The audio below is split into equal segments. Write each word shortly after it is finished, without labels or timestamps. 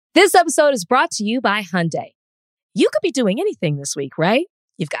This episode is brought to you by Hyundai. You could be doing anything this week, right?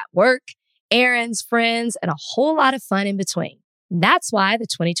 You've got work, errands, friends, and a whole lot of fun in between. That's why the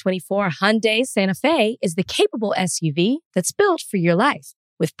 2024 Hyundai Santa Fe is the capable SUV that's built for your life.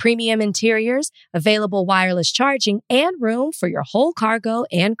 With premium interiors, available wireless charging, and room for your whole cargo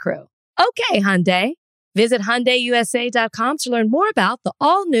and crew. Okay, Hyundai. Visit HyundaiUSA.com to learn more about the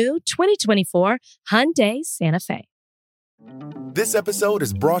all-new 2024 Hyundai Santa Fe. This episode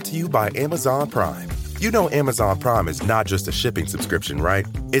is brought to you by Amazon Prime. You know Amazon Prime is not just a shipping subscription, right?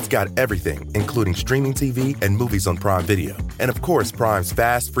 It's got everything, including streaming TV and movies on Prime Video. And of course, Prime's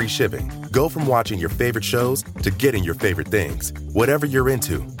fast, free shipping. Go from watching your favorite shows to getting your favorite things. Whatever you're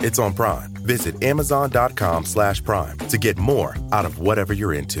into, it's on Prime. Visit Amazon.com/Prime to get more out of whatever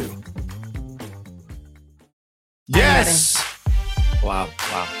you're into. Yes! Wow.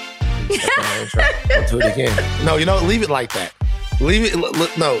 I'll do it again. No, leave it like that. Leave it.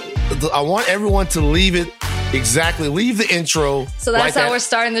 No, I want everyone to leave it exactly. Leave the intro. So that's how we're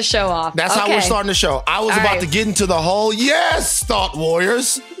starting the show off. That's how we're starting the show. I was about to get into the whole thought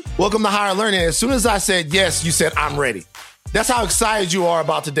warriors. Welcome to Higher Learning. As soon as I said yes, you said I'm ready. That's how excited you are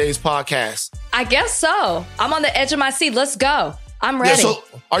about today's podcast. I guess so. I'm on the edge of my seat. Let's go. I'm ready. Yeah, so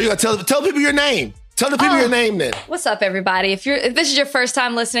are you gonna tell people your name? Tell the people your name then. What's up, everybody? If this is your first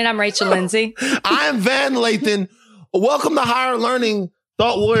time listening, I'm Rachel Lindsay. I'm Van Lathan. Welcome to Higher Learning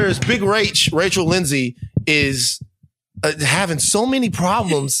Thought Warriors. Big Rachel Lindsay is having so many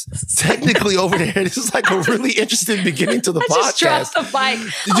problems technically over there. This is like a really interesting beginning to the podcast. Just dropped the mic.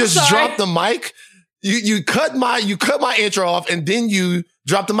 You just dropped the mic. You cut my intro off and then you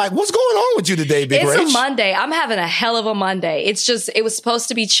dropped the mic. What's going on with you today, Big Rach? It's a Monday. I'm having a hell of a Monday. It was supposed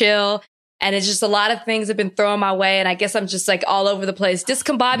to be chill. And it's just a lot of things have been thrown my way. And I guess I'm just like all over the place,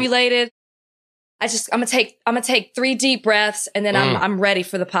 discombobulated. I'm gonna take 3 deep breaths and then I'm ready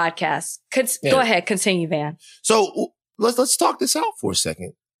for the podcast. Go ahead, continue, Van. So let's talk this out for a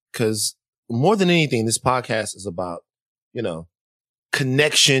second. Cause more than anything, this podcast is about,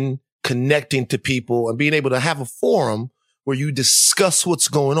 connecting to people and being able to have a forum where you discuss what's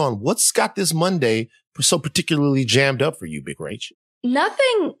going on. What's got this Monday so particularly jammed up for you, Big Rach?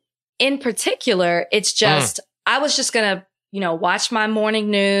 Nothing in particular. It's just, I was just going to, watch my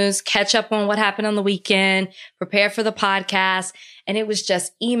morning news, catch up on what happened on the weekend, prepare for the podcast. And it was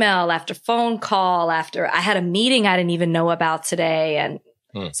just email after phone call after I had a meeting I didn't even know about today and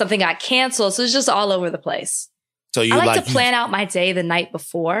something got canceled. So it's just all over the place. So I like to plan out my day the night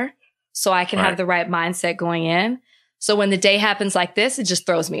before so I can have the right mindset going in. So when the day happens like this, it just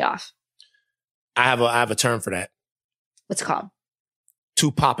throws me off. I have a term for that. What's it called?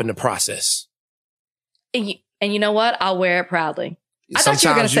 Too pop in the process. And you know what? I'll wear it proudly. I thought you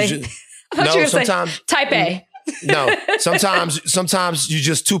were going to say type A. No, sometimes you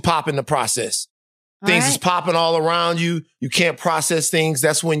just too pop in the process. Things is popping all around you. You can't process things.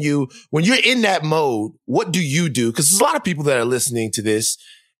 That's when you're in that mode, what do you do? Because there's a lot of people that are listening to this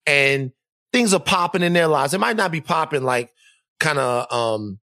and things are popping in their lives. It might not be popping like kind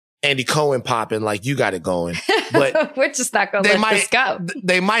of, Andy Cohen popping like you got it going, but we're just not going to let this go.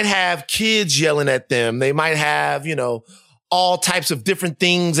 They might have kids yelling at them. They might have, all types of different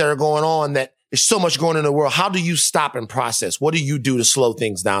things that are going on that there's so much going on in the world. How do you stop and process? What do you do to slow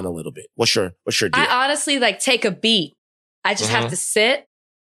things down a little bit? What's your deal? I honestly take a beat. I just have to sit,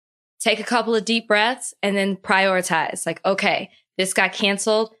 take a couple of deep breaths and then prioritize. Like, okay, this got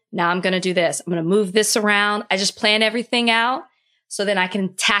canceled. Now I'm going to do this. I'm going to move this around. I just plan everything out. So then I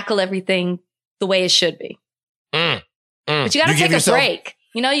can tackle everything the way it should be. But you got to take a break.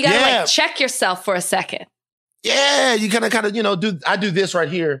 You got to check yourself for a second. Yeah. You kind of, I do this right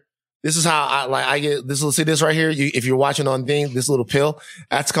here. This is how I get this. See this right here. If you're watching on thing, this little pill,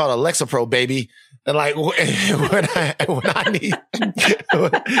 that's called Alexa Pro, baby. And when I need,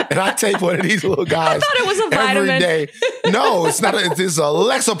 and I take one of these little guys. I thought it was a vitamin. Every day. No, it's not. It's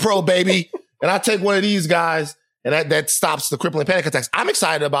Alexa Pro, baby. And I take one of these guys. And that stops the crippling panic attacks. I'm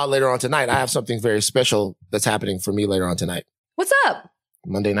excited about later on tonight. I have something very special that's happening for me later on tonight. What's up?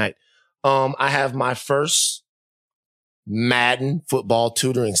 Monday night. I have my first Madden football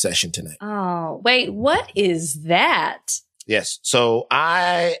tutoring session tonight. Oh, wait, what is that? Yes. So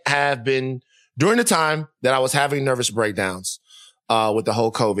I have been, during the time that I was having nervous breakdowns with the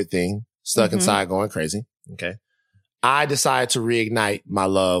whole COVID thing, stuck inside going crazy. Okay. I decided to reignite my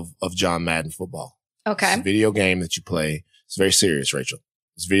love of John Madden football. Okay. It's a video game that you play. It's very serious, Rachel.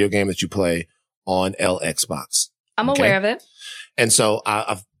 It's a video game that you play on Xbox. I'm aware of it. And so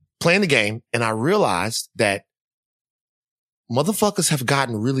I've playing the game and I realized that motherfuckers have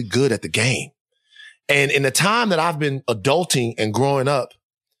gotten really good at the game. And in the time that I've been adulting and growing up,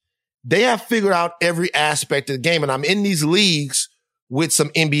 they have figured out every aspect of the game. And I'm in these leagues with some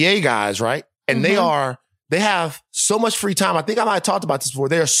NBA guys, right? And they have so much free time. I think I might have talked about this before.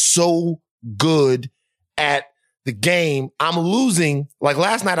 They are so good at the game. I'm losing. Like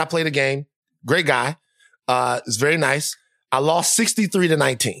last night I played a game. Great guy. It's very nice. I lost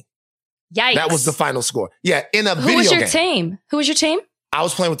 63-19. Yikes. That was the final score. Yeah, in a video game. Who was your team? Who was your team? I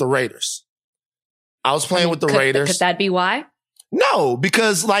was playing with the Raiders. Raiders. Could that be why? No,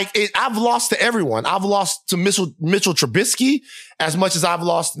 because I've lost to everyone. I've lost to Mitchell Trubisky as much as I've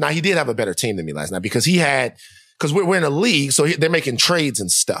lost. Now, he did have a better team than me last night because we're in a league, so they're making trades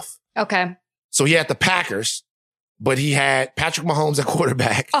and stuff. Okay. So he had the Packers, but he had Patrick Mahomes at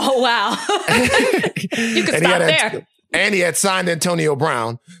quarterback. Oh, wow. You could stop there. And he had signed Antonio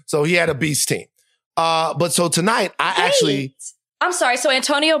Brown, so he had a beast team. But so tonight, I'm sorry, so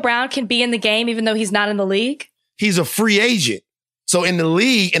Antonio Brown can be in the game even though he's not in the league? He's a free agent. So in the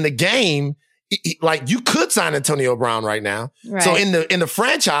league, in the game, you could sign Antonio Brown right now. Right. So in the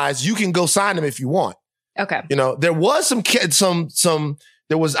franchise, you can go sign him if you want. Okay. There was I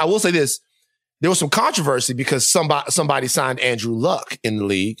will say this, there was some controversy because somebody signed Andrew Luck in the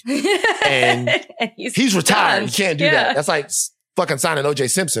league and he's retired. Done. You can't do that. That's like fucking signing OJ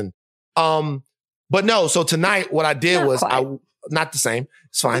Simpson. But no, so tonight what I did was not the same.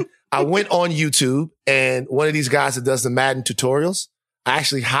 It's fine. I went on YouTube and one of these guys that does the Madden tutorials, I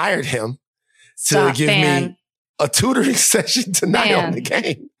actually hired him to give me a tutoring session tonight on the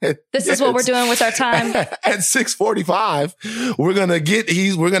game. This is what we're doing with our time. At 6:45, we're going to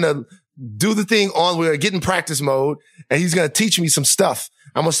do the thing we're going to get in practice mode and he's going to teach me some stuff.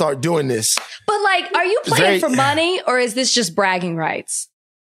 I'm going to start doing this. But are you playing for money or is this just bragging rights?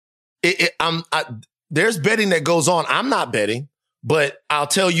 There's betting that goes on. I'm not betting. But I'll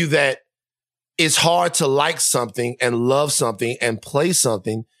tell you that it's hard to like something and love something and play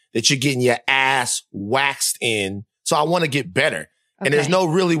something that you're getting your ass waxed in. So I want to get better. Okay. And there's no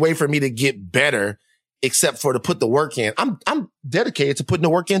really way for me to get better except for to put the work in. I'm dedicated to putting the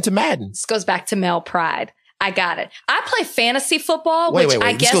work into Madden. This goes back to male pride. I got it. I play fantasy football, wait,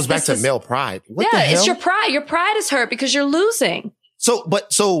 I guess this goes back to male pride. What the hell? It's your pride. Your pride is hurt because you're losing. So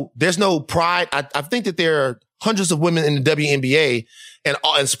there's no pride. I think that there are hundreds of women in the WNBA and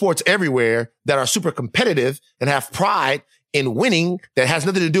sports everywhere that are super competitive and have pride in winning that has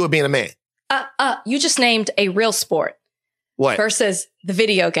nothing to do with being a man. You just named a real sport. What? Versus the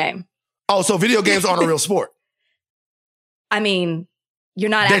video game. Oh, so video games aren't a real sport. I mean, you're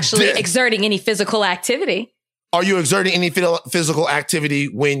not actually exerting any physical activity. Are you exerting any physical activity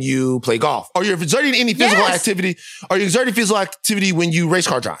when you play golf? Are you exerting any physical activity? Are you exerting physical activity when you race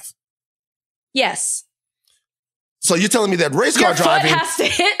car drive? Yes. So you're telling me that race car driving... Your foot has to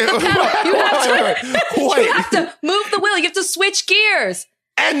hit the pedal. You have to move the wheel. You have to switch gears.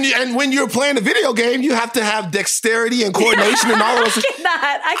 And when you're playing a video game, you have to have dexterity and coordination and all of those.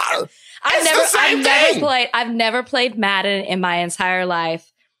 I've never played Madden in my entire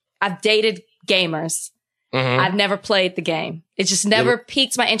life. I've dated gamers. Mm-hmm. I've never played the game. It just never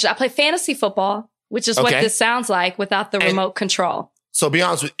piqued my interest. I play fantasy football, which is what this sounds like without the remote control. So be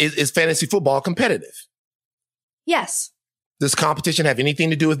honest with is fantasy football competitive? Yes. Does competition have anything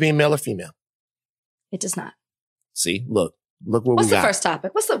to do with being male or female? It does not. See, look what we got. What's the first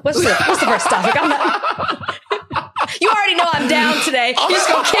topic? What's the first topic? I'm not. You already know I'm down today. You're just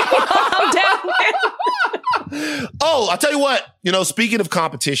gonna kick me off. I'm down. Oh, I'll tell you what. Speaking of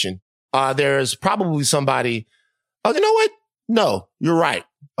competition, there's probably somebody. Oh, you know what? No, you're right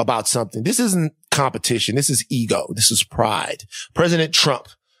about something. This isn't competition. This is ego. This is pride. President Trump,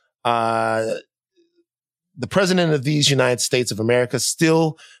 the president of these United States of America,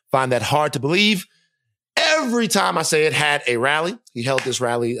 still find that hard to believe. Every time I say it, had a rally. He held this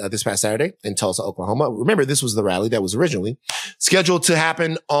rally this past Saturday in Tulsa, Oklahoma. Remember, this was the rally that was originally scheduled to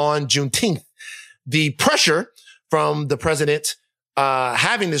happen on Juneteenth. The pressure from the president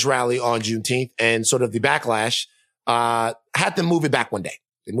having this rally on Juneteenth and sort of the backlash had them move it back one day.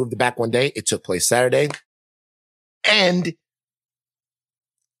 They moved it back one day. It took place Saturday. And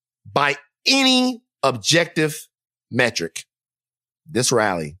by any objective metric, this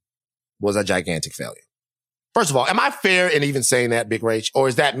rally was a gigantic failure. First of all, am I fair in even saying that, Big Rach? Or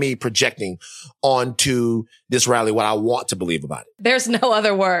is that me projecting onto this rally what I want to believe about it? There's no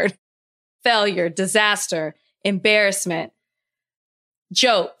other word. Failure, disaster, embarrassment,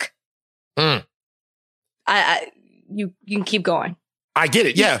 joke. You can keep going. I get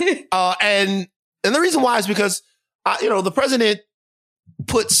it. Yeah. And the reason why is because, the president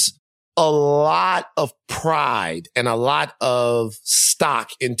puts a lot of pride and a lot of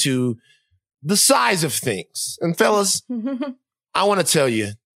stock into the size of things. And fellas, I want to tell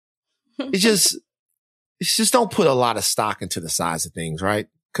you, it's just don't put a lot of stock into the size of things, right?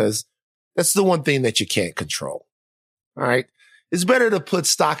 Because that's the one thing that you can't control. All right. It's better to put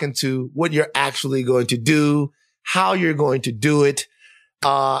stock into what you're actually going to do, how you're going to do it,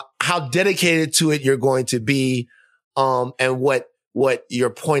 how dedicated to it you're going to be, and what your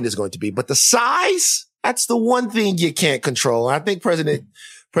point is going to be. But the size, that's the one thing you can't control. I think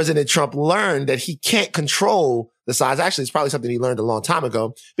President Trump learned that he can't control the size. Actually, it's probably something he learned a long time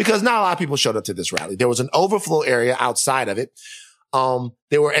ago because not a lot of people showed up to this rally. There was an overflow area outside of it.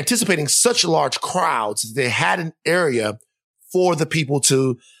 They were anticipating such large crowds that they had an area for the people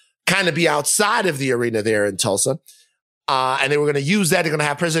to kind of be outside of the arena there in Tulsa. And they were going to use that. They're going to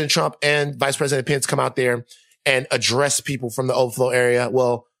have President Trump and Vice President Pence come out there and address people from the overflow area.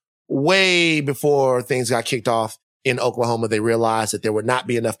 Well, way before things got kicked off in Oklahoma, they realized that there would not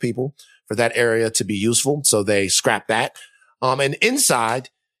be enough people for that area to be useful. So they scrapped that. And inside,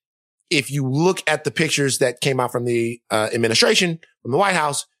 if you look at the pictures that came out from the administration, from the White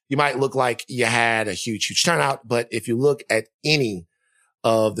House, you might look like you had a huge turnout. But if you look at any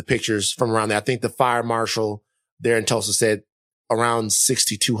of the pictures from around there, I think the fire marshal there in Tulsa said around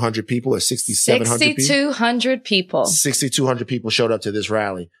 6,200 people or 6,700 people. 6,200 people. 6,200 people showed up to this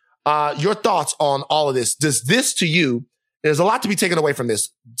rally. Your thoughts on all of this? Does this to you, there's a lot to be taken away from this.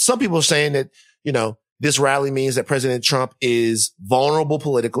 Some people are saying that, this rally means that President Trump is vulnerable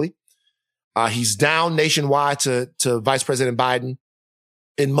politically. He's down nationwide to Vice President Biden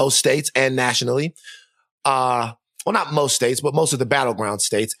in most states and nationally. Well, not most states, but most of the battleground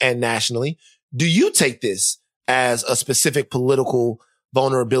states and nationally. Do you take this as a specific political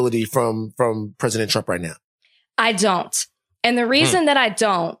vulnerability from President Trump right now? I don't. And the reason that I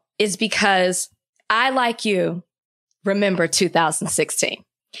don't is because I, like you, remember 2016.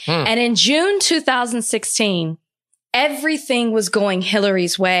 And in June 2016, everything was going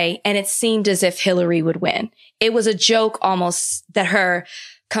Hillary's way, and it seemed as if Hillary would win. It was a joke almost that her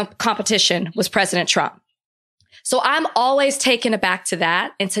competition was President Trump. So I'm always taken aback to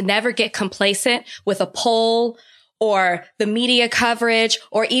that, and to never get complacent with a poll or the media coverage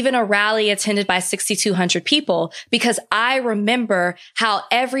or even a rally attended by 6,200 people, because I remember how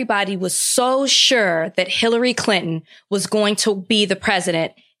everybody was so sure that Hillary Clinton was going to be the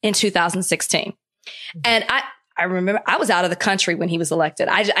president in 2016. And I remember I was out of the country when he was elected.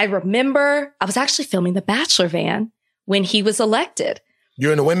 I remember I was actually filming The Bachelor van when he was elected.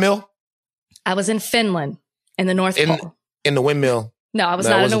 You're in the windmill? I was in Finland in the North Pole. In the windmill? No, I was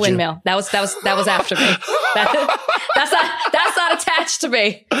not in a windmill. You. That was after me. That's not attached to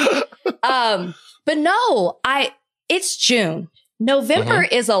me. But no, it's June. November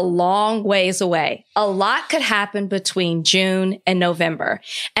is a long ways away. A lot could happen between June and November.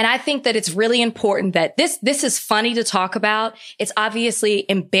 And I think that it's really important that this is funny to talk about. It's obviously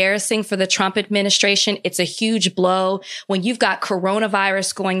embarrassing for the Trump administration. It's a huge blow when you've got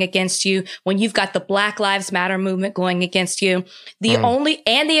coronavirus going against you, when you've got the Black Lives Matter movement going against you,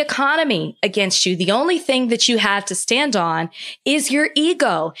 and the economy against you. The only thing that you have to stand on is your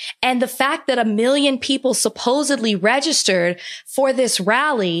ego. And the fact that 1 million people supposedly registered for this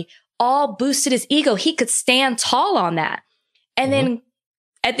rally all boosted his ego. He could stand tall on that. And then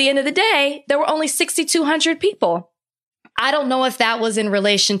at the end of the day, there were only 6,200 people. I don't know if that was in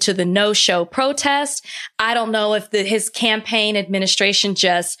relation to the no-show protest. I don't know if his campaign administration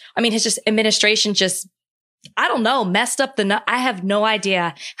I don't know, messed up I have no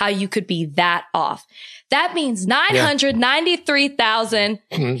idea how you could be that off. That means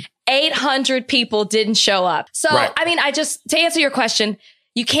 993,800 people didn't show up. So, right. I mean, to answer your question,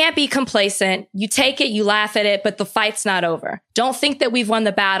 you can't be complacent. You take it, you laugh at it, but the fight's not over. Don't think that we've won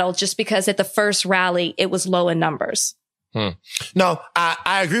the battle just because at the first rally, it was low in numbers. No,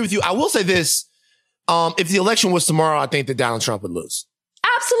 I agree with you. I will say this. If the election was tomorrow, I think that Donald Trump would lose.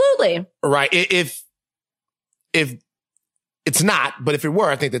 Absolutely. Right. If it's not, but if it were,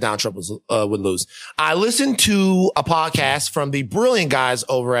 I think that Donald Trump would lose. I listened to a podcast from the brilliant guys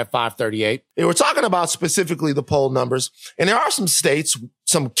over at 538. They were talking about specifically the poll numbers. And there are some states,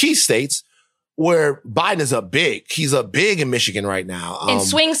 some key states where Biden is he's a big in Michigan right now. In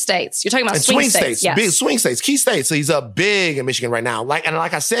swing states. You're talking about swing states. Yes. Big swing states, key states. So he's a big in Michigan right now. Like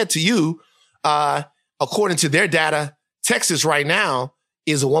I said to you, according to their data, Texas right now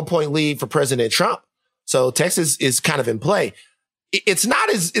is a 1-point lead for President Trump. So Texas is kind of in play. It's not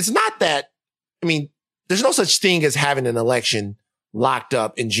that, I mean, there's no such thing as having an election locked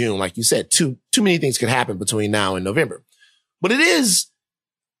up in June. Like you said, too many things could happen between now and November. But it's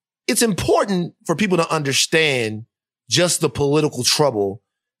important for people to understand just the political trouble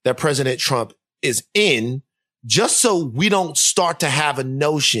that President Trump is in, just so we don't start to have a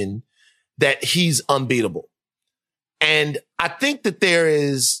notion that he's unbeatable. And I think that there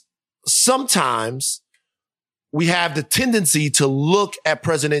is sometimes we have the tendency to look at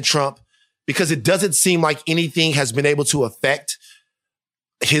President Trump because it doesn't seem like anything has been able to affect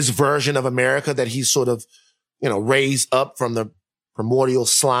his version of America that he's sort of, raised up from the primordial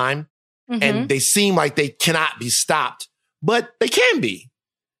slime. Mm-hmm. And they seem like they cannot be stopped, but they can be.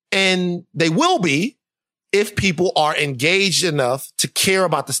 And they will be if people are engaged enough to care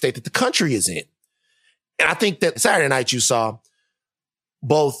about the state that the country is in. And I think that Saturday night you saw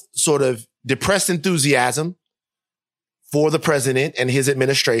both sort of depressed enthusiasm for the president and his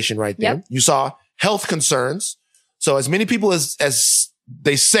administration right there. Yep. You saw health concerns. So as many people as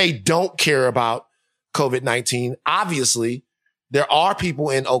they say don't care about COVID-19, obviously there are people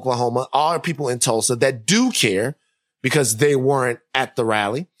in Oklahoma, are people in Tulsa that do care because they weren't at the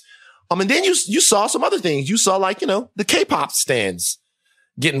rally. And then you saw some other things. You saw the K-pop stands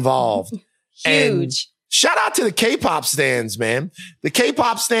get involved. Huge. And shout out to the K-pop stands, man. The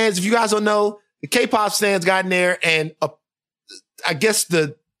K-pop stands, if you guys don't know, the K-pop stands got in there and I guess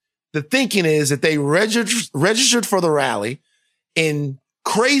the thinking is that they registered for the rally in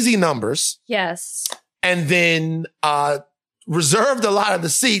crazy numbers. Yes. And then reserved a lot of the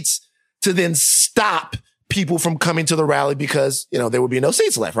seats to then stop people from coming to the rally because, there would be no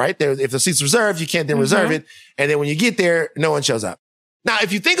seats left, right? If the seat's reserved, you can't then reserve it. And then when you get there, no one shows up. Now,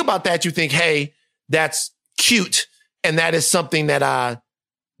 if you think about that, you think, hey, that's cute. And that is something that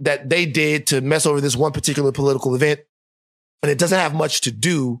they did to mess over this one particular political event. And it doesn't have much to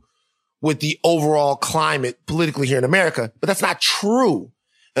do with the overall climate politically here in America. But that's not true.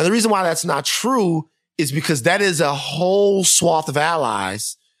 And the reason why that's not true is because that is a whole swath of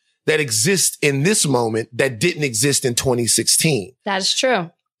allies that exist in this moment that didn't exist in 2016. That is true.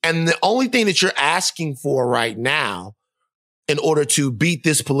 And the only thing that you're asking for right now in order to beat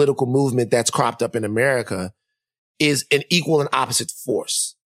this political movement that's cropped up in America is an equal and opposite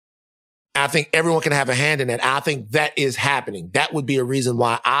force. I think everyone can have a hand in that. I think that is happening. That would be a reason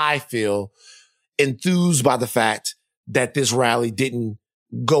why I feel enthused by the fact that this rally didn't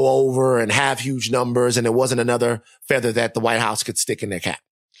go over and have huge numbers and it wasn't another feather that the White House could stick in their cap.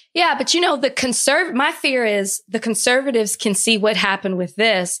 Yeah, but my fear is the conservatives can see what happened with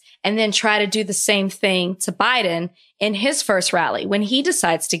this and then try to do the same thing to Biden in his first rally when he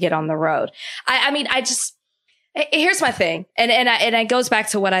decides to get on the road. Here's my thing. And it goes back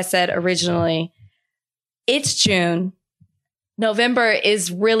to what I said originally. It's June. November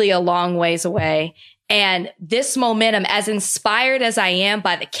is really a long ways away. And this momentum, as inspired as I am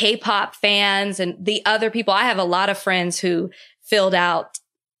by the K-pop fans and the other people, I have a lot of friends who filled out,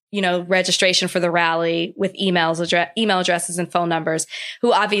 registration for the rally with email addresses and phone numbers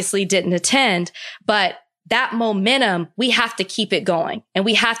who obviously didn't attend. But that momentum, we have to keep it going. And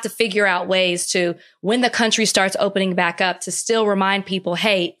we have to figure out ways to, when the country starts opening back up, to still remind people,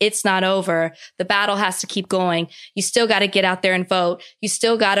 hey, it's not over. The battle has to keep going. You still got to get out there and vote. You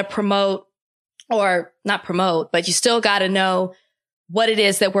still got to promote, or not promote, but you still got to know what it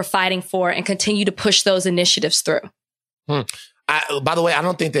is that we're fighting for and continue to push those initiatives through. By the way, I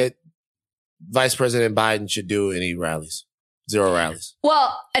don't think that Vice President Biden should do any rallies. 0 rallies.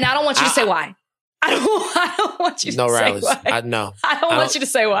 Well, and I don't want you to say why. I don't want you to say rallies. why. I don't want you to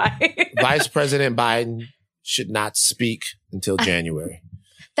say why. Vice President Biden should not speak until January.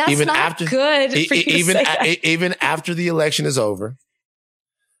 That's even not after, good for you even to say that. Even after the election is over,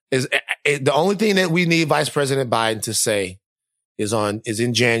 is the only thing that we need Vice President Biden to say is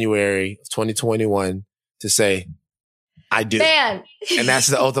in January of 2021 to say, I do. Man. And that's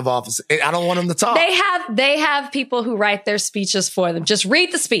the oath of office. I don't want him to talk. They have people who write their speeches for them. Just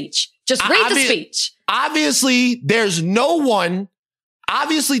read the speech. Just read the speech. Obviously, there's no one.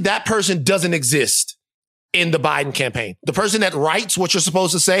 Obviously, that person doesn't exist in the Biden campaign. The person that writes what you're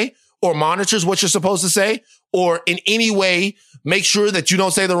supposed to say or monitors what you're supposed to say or in any way make sure that you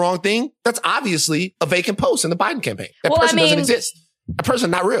don't say the wrong thing. That's obviously a vacant post in the Biden campaign. That person doesn't exist. A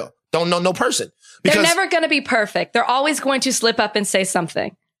person not real. Don't know no person. They're never going to be perfect. They're always going to slip up and say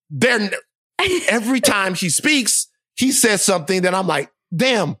something. Every time he speaks, he says something that I'm like,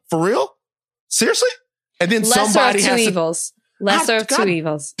 damn, for real? Seriously? And then somebody has evils. Lesser of two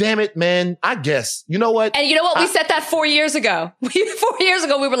evils. Damn it, man. I guess. You know what? And you know what? We said that 4 years ago. 4 years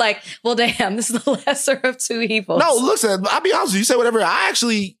ago, we were like, well, damn, this is the lesser of two evils. No, listen, I'll be honest with you. You say whatever.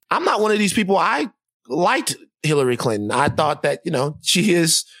 I'm not one of these people. I liked Hillary Clinton. I thought that, she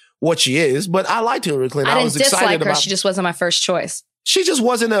is what she is, but I liked Hillary Clinton. I was excited about her. She just wasn't my first choice. She just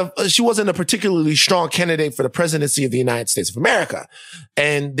wasn't a particularly strong candidate for the presidency of the United States of America.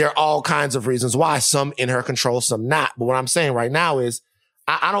 And there are all kinds of reasons why, some in her control, some not. But what I'm saying right now is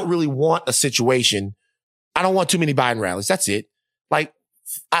I don't really want a situation. I don't want too many Biden rallies. That's it. Like,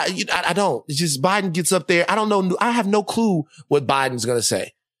 I don't. It's just Biden gets up there. I don't know. I have no clue what Biden's going to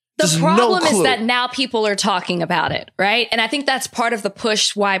say. The problem is that now people are talking about it, right? And I think that's part of the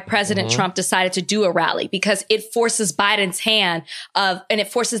push why President Trump decided to do a rally, because it forces Biden's hand and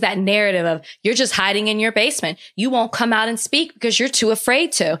it forces that narrative of you're just hiding in your basement. You won't come out and speak because you're too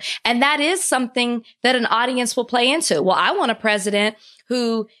afraid to. And that is something that an audience will play into. Well, I want a president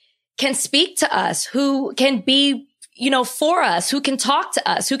who can speak to us, who can be for us, who can talk to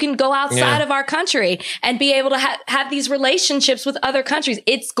us, who can go outside of our country and be able to have these relationships with other countries.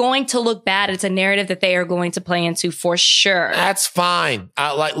 It's going to look bad. It's a narrative that they are going to play into for sure. That's fine.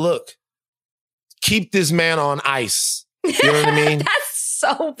 Look, keep this man on ice. You know what I mean? That's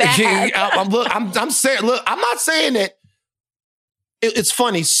so bad. I'm saying, look, I'm not saying that. It's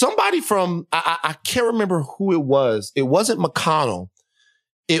funny. Somebody from, I can't remember who it was. It wasn't McConnell.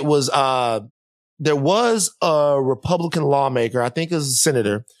 It was, there was a Republican lawmaker, I think it was a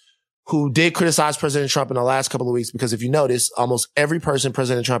senator, who did criticize President Trump in the last couple of weeks because if you notice, almost every person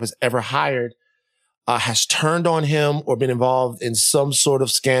President Trump has ever hired has turned on him or been involved in some sort of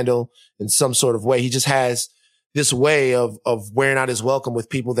scandal in some sort of way. He just has this way of wearing out his welcome with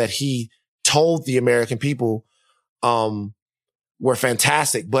people that he told the American people were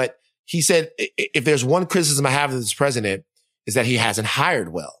fantastic. But he said, if there's one criticism I have of this president is that he hasn't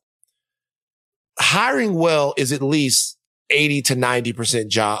hired well. Hiring well is at least 80 to 90%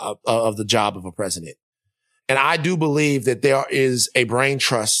 job of the job of a president. And I do believe that there is a brain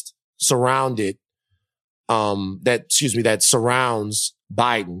trust surrounded, that surrounds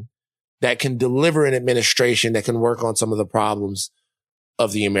Biden that can deliver an administration that can work on some of the problems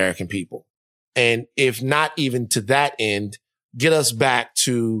of the American people. And if not even to that end, get us back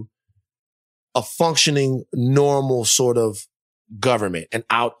to a functioning, normal sort of government and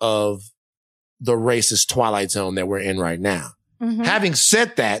out of the racist twilight zone that we're in right now. Mm-hmm. Having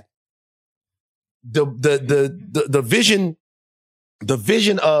said that, the vision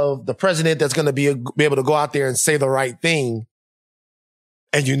of the president that's going to be able to go out there and say the right thing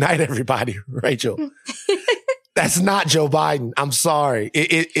and unite everybody, Rachel. That's not Joe Biden. I'm sorry.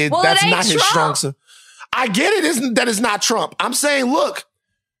 That's not his strong suit. I get it. That is not Trump. I'm saying, look,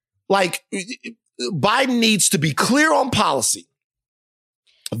 like Biden needs to be clear on policy.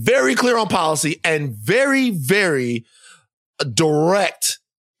 Very clear on policy and very, very direct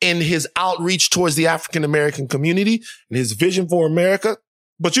in his outreach towards the African-American community and his vision for America.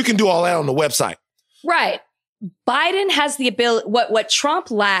 But you can do all that on the website. Right. Biden has the ability, what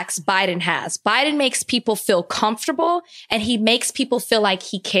Trump lacks, Biden has. Biden makes people feel comfortable and he makes people feel like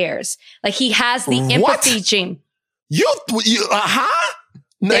he cares. Like he has the empathy gene.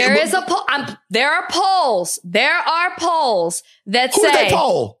 There is a there are polls. There are polls that say. Who's that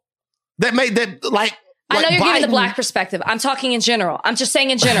poll? That made that like. I know you're Biden. giving the black perspective. I'm talking in general. I'm just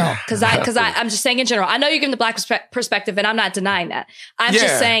saying in general because I'm just saying in general. I know you're giving the black perspective, and I'm not denying that. I'm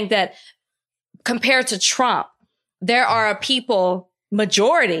just saying that compared to Trump, there are a people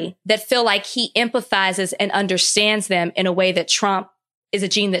majority that feel like he empathizes and understands them in a way that Trump is a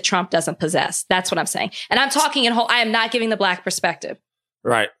gene that Trump doesn't possess. That's what I'm saying, and I'm talking in whole. I am not giving the black perspective.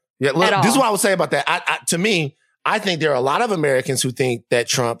 Right. Yeah. Look, this is what I would say about that. To me, I think there are a lot of Americans who think that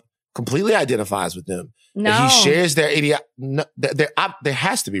Trump completely identifies with them. No. He shares their ideology. No, there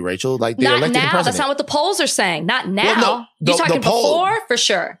has to be, Rachel. Like they're elected now. president. That's not what the polls are saying. Not now. Well, no, you're talking before, for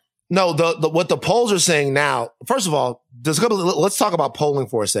sure. No, what the polls are saying now. First of all, let's talk about polling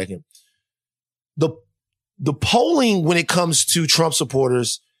for a second. The polling when it comes to Trump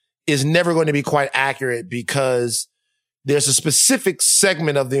supporters is never going to be quite accurate because there's a specific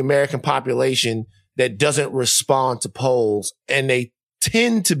segment of the American population that doesn't respond to polls, and they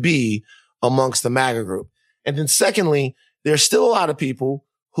tend to be amongst the MAGA group. And then secondly, there's still a lot of people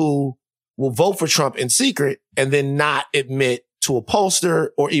who will vote for Trump in secret and then not admit to a pollster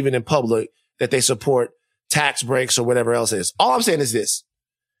or even in public that they support tax breaks or whatever else it is. All I'm saying is this.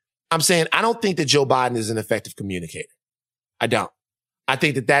 I'm saying I don't think that Joe Biden is an effective communicator. I don't. I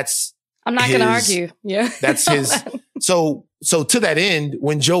think that's I'm not going to argue. Yeah. That's his. So to that end,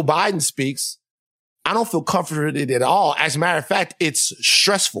 when Joe Biden speaks, I don't feel comforted at all. As a matter of fact, it's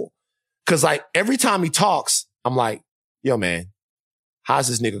stressful. Cause like every time he talks, I'm like, yo, man, how's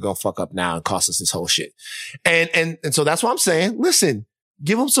this nigga gonna fuck up now and cost us this whole shit? And so that's what I'm saying. Listen,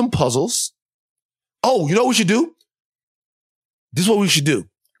 give him some puzzles. Oh, you know what we should do? This is what we should do.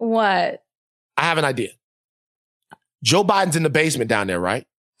 What? I have an idea. Joe Biden's in the basement down there, right?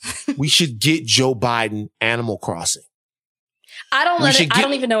 We should get Joe Biden Animal Crossing. I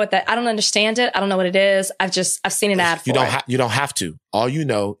don't even know what that, I don't understand it. I don't know what it is. I've seen an ad for it. You don't have to. All you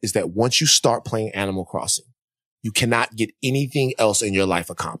know is that once you start playing Animal Crossing, you cannot get anything else in your life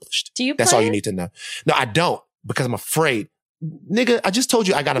accomplished. Do you That's play all you it? need to know. No, I don't, because I'm afraid. Nigga, I just told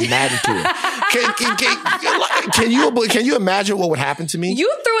you I got a Madden to it. Can you imagine what would happen to me? You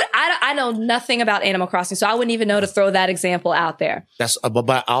threw it. I know nothing about Animal Crossing, so I wouldn't even know to throw that example out there.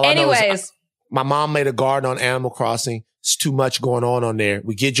 But all I know is my mom made a garden on Animal Crossing. It's too much going on there.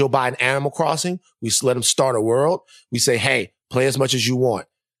 We get Joe Biden Animal Crossing. We let him start a world. We say, hey, play as much as you want.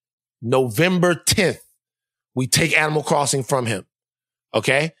 November 10th, we take Animal Crossing from him.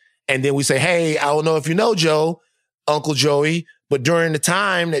 Okay? And then we say, hey, I don't know if you know, Joe, Uncle Joey, but during the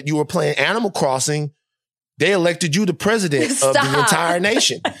time that you were playing Animal Crossing, they elected you the president of the entire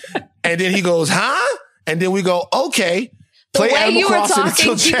nation. And then he goes, huh? And then we go, okay. The way you were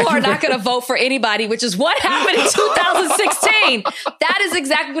talking, people are not going to vote for anybody, which is what happened in 2016. That is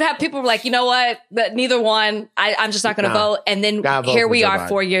exactly what happened. People were like, you know what? Neither one. I'm just not going to vote. And then here we are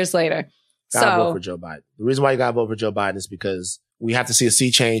 4 years later. Gotta vote for Joe Biden. The reason why you gotta vote for Joe Biden is because we have to see a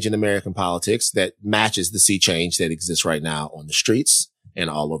sea change in American politics that matches the sea change that exists right now on the streets and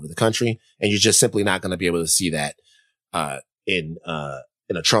all over the country. And you're just simply not going to be able to see that in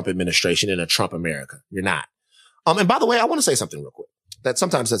a Trump administration, in a Trump America. You're not. And by the way, I want to say something real quick that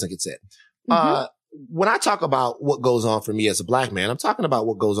sometimes doesn't get said. Mm-hmm. When I talk about what goes on for me as a black man, I'm talking about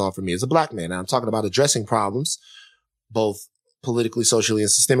what goes on for me as a black man. And I'm talking about addressing problems, both politically, socially, and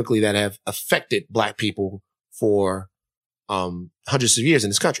systemically, that have affected black people for hundreds of years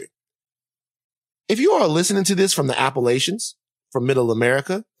in this country. If you are listening to this from the Appalachians, from Middle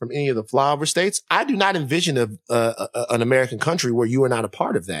America, from any of the flyover states, I do not envision an American country where you are not a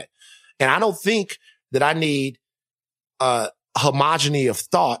part of that. And I don't think that I need homogeny of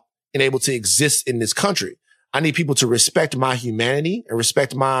thought and able to exist in this country. I need people to respect my humanity and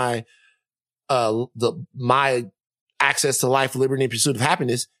respect my access to life, liberty, and pursuit of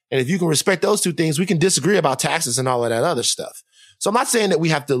happiness. And if you can respect those two things, we can disagree about taxes and all of that other stuff. So I'm not saying that we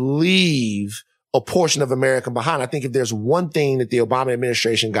have to leave a portion of America behind. I think if there's one thing that the Obama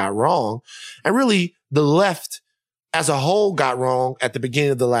administration got wrong, and really the left as a whole got wrong at the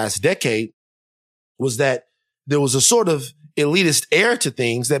beginning of the last decade, was that there was a sort of elitist air to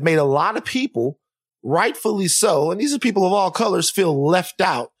things that made a lot of people, rightfully so, and these are people of all colors, feel left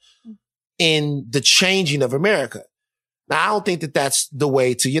out in the changing of America. Now, I don't think that that's the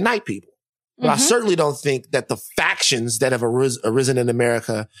way to unite people, but I certainly don't think that the factions that have arisen in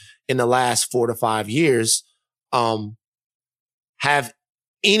America in the last 4 to 5 years have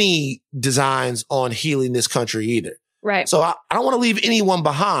any designs on healing this country either. Right. So I don't want to leave anyone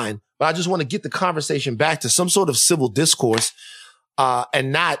behind, but I just want to get the conversation back to some sort of civil discourse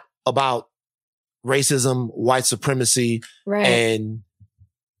and not about racism, white supremacy, and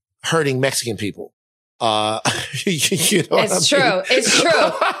hurting Mexican people. You know it's true. It's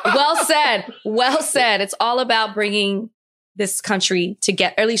true. Well said. Well said. It's all about bringing this country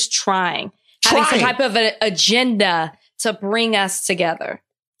together, or at least having some type of an agenda to bring us together,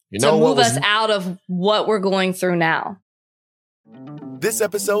 to move us out of what we're going through now. This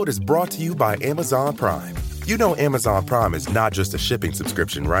episode is brought to you by Amazon Prime. You know Amazon Prime is not just a shipping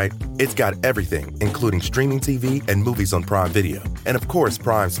subscription, right? It's got everything, including streaming TV and movies on Prime Video. And of course,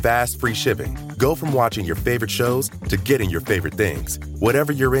 Prime's fast, free shipping. Go from watching your favorite shows to getting your favorite things.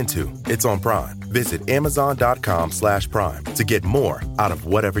 Whatever you're into, it's on Prime. Visit Amazon.com/Prime to get more out of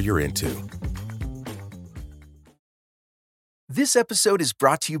whatever you're into. This episode is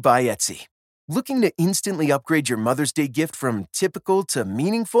brought to you by Etsy. Looking to instantly upgrade your Mother's Day gift from typical to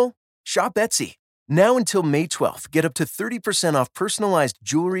meaningful? Shop Etsy. Now until May 12th, get up to 30% off personalized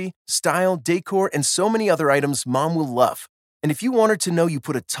jewelry, style, decor, and so many other items Mom will love. And if you want her to know you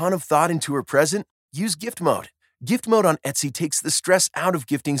put a ton of thought into her present, use Gift Mode. Gift Mode on Etsy takes the stress out of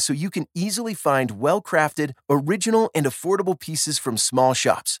gifting so you can easily find well-crafted, original, and affordable pieces from small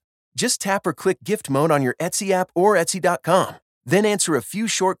shops. Just tap or click Gift Mode on your Etsy app or Etsy.com. Then answer a few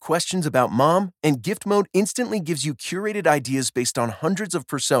short questions about Mom, and Gift Mode instantly gives you curated ideas based on hundreds of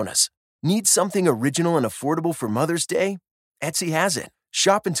personas. Need something original and affordable for Mother's Day? Etsy has it.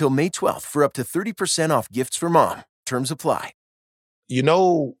 Shop until May 12th for up to 30% off gifts for Mom. Terms apply. You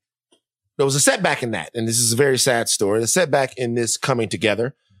know, there was a setback in that, and this is a very sad story. The setback in this coming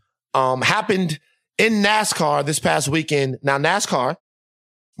together happened in NASCAR this past weekend. Now, NASCAR,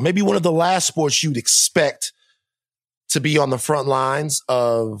 maybe one of the last sports you'd expect to be on the front lines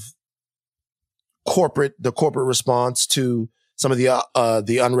of the corporate response to some of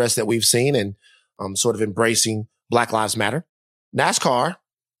the unrest that we've seen and sort of embracing Black Lives Matter. NASCAR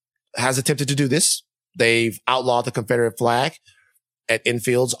has attempted to do this. They've outlawed the Confederate flag. at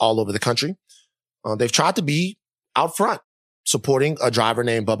infields all over the country. They've tried to be out front, supporting a driver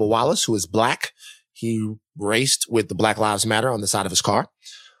named Bubba Wallace, who is black. He raced with the Black Lives Matter on the side of his car.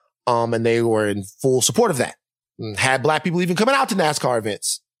 And they were in full support of that. And had black people even coming out to NASCAR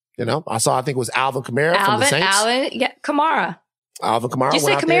events. You know, I think it was Alvin Kamara from the Saints. Kamara. Alvin Kamara. Did you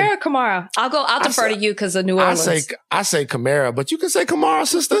say Kamara or Kamara? I'll defer to you because of New Orleans. I say Kamara, but you can say Kamara,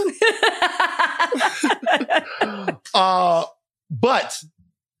 sister. But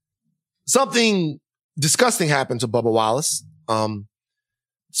something disgusting happened to Bubba Wallace.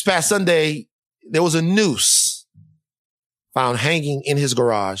 This past Sunday, there was a noose found hanging in his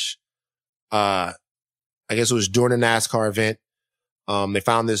garage. I guess it was during a NASCAR event. They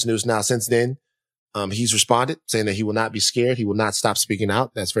found this noose. Now, since then, he's responded saying that he will not be scared. He will not stop speaking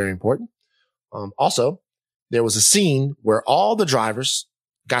out. That's very important. Also, there was a scene where all the drivers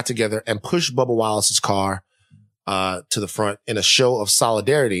got together and pushed Bubba Wallace's car to the front in a show of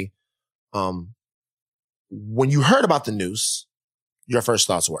solidarity. When you heard about the noose, your first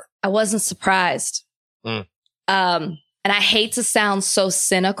thoughts were? I wasn't surprised. And I hate to sound so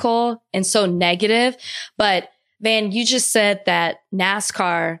cynical and so negative, but Van, you just said that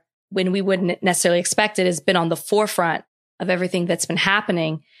NASCAR, when we wouldn't necessarily expect it, has been on the forefront of everything that's been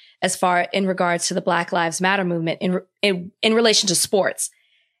happening as far in regards to the Black Lives Matter movement in relation to sports.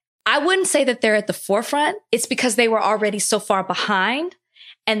 I wouldn't say that they're at the forefront. It's because they were already so far behind,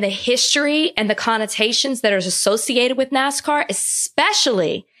 and the history and the connotations that are associated with NASCAR,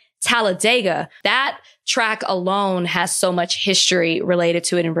 especially Talladega, that track alone has so much history related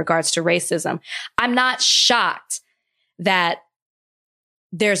to it in regards to racism. I'm not shocked that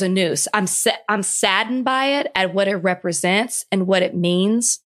there's a noose. I'm saddened by it at what it represents and what it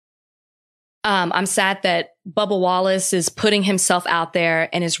means. I'm sad that Bubba Wallace is putting himself out there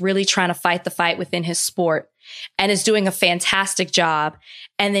and is really trying to fight the fight within his sport and is doing a fantastic job.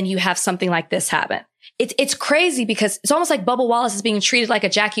 And then you have something like this happen. It's crazy because it's almost like Bubba Wallace is being treated like a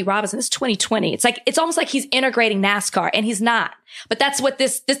Jackie Robinson. It's 2020. It's almost like he's integrating NASCAR, and he's not. But that's what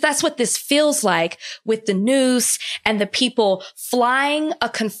this feels like with the noose and the people flying a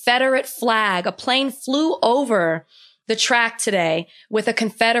Confederate flag. A plane flew over the track today with a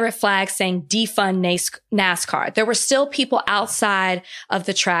Confederate flag saying defund NASCAR. There were still people outside of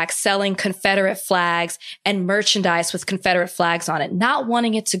the track selling Confederate flags and merchandise with Confederate flags on it, not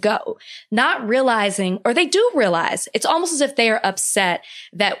wanting it to go, not realizing, or they do realize, it's almost as if they are upset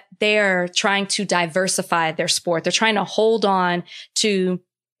that they're trying to diversify their sport. They're trying to hold on to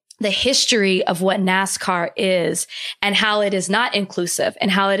the history of what NASCAR is and how it is not inclusive and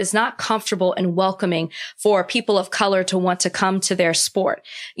how it is not comfortable and welcoming for people of color to want to come to their sport.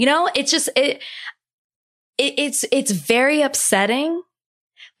 You know, it's very upsetting,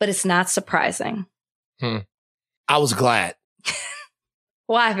 but it's not surprising. I was glad.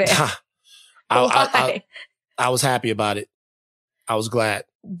 Why, Vic? Why? I was happy about it. I was glad.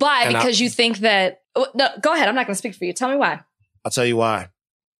 Why? Because you think that, no, go ahead. I'm not going to speak for you. Tell me why. I'll tell you why.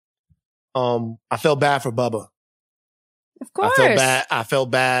 I felt bad for Bubba. Of course. I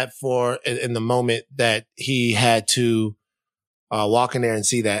felt bad for in the moment that he had to walk in there and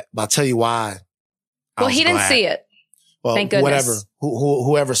see that. But I'll tell you why. Well, he didn't see it. Well, thank goodness. Whatever.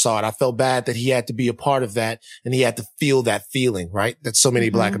 Whoever saw it, I felt bad that he had to be a part of that and he had to feel that feeling, right? That so many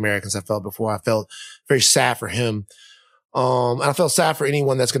Black Americans have felt before. I felt very sad for him. And I felt sad for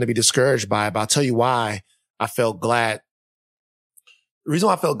anyone that's going to be discouraged by it. But I'll tell you why I felt glad. The reason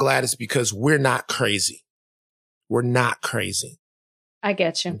why I felt glad is because we're not crazy. We're not crazy. I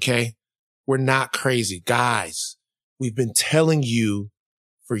get you. Okay? We're not crazy. Guys, we've been telling you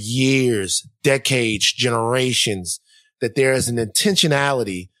for years, decades, generations, that there is an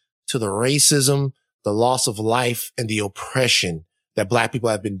intentionality to the racism, the loss of life, and the oppression that Black people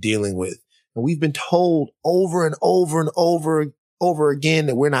have been dealing with. And we've been told over and over and over again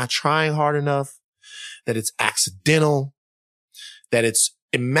that we're not trying hard enough, that it's accidental, that it's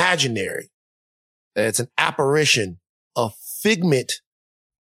imaginary, that it's an apparition, a figment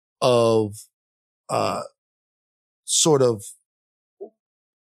of sort of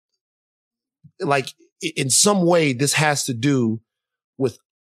like in some way this has to do with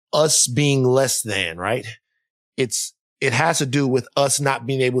us being less than, right? It has to do with us not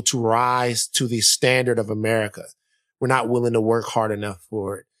being able to rise to the standard of America. We're not willing to work hard enough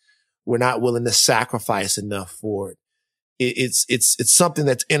for it. We're not willing to sacrifice enough for it. It's something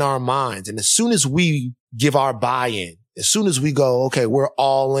that's in our minds. And as soon as we give our buy-in, as soon as we go, okay, we're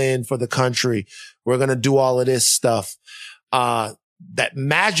all in for the country, we're going to do all of this stuff, that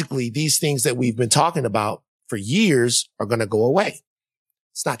magically these things that we've been talking about for years are going to go away.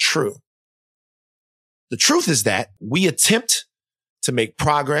 It's not true. The truth is that we attempt to make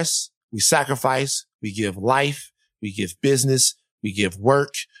progress. We sacrifice, we give life, we give business, we give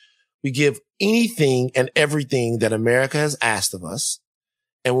work, we give anything and everything that America has asked of us.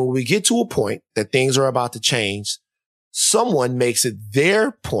 And when we get to a point that things are about to change, someone makes it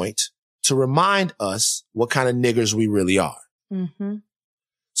their point to remind us what kind of niggers we really are. Mm-hmm.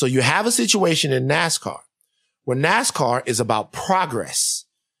 So you have a situation in NASCAR where NASCAR is about progress.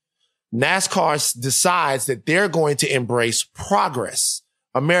 NASCAR decides that they're going to embrace progress,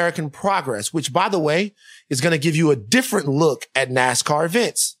 American progress, which, by the way, is going to give you a different look at NASCAR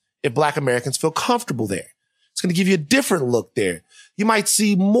events if Black Americans feel comfortable there. It's going to give you a different look there. You might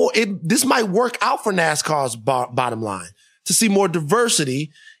see more. This might work out for NASCAR's bottom line to see more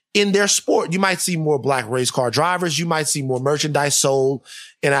diversity in their sport. You might see more Black race car drivers. You might see more merchandise sold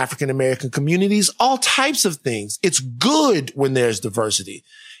in African-American communities, all types of things. It's good when there's diversity.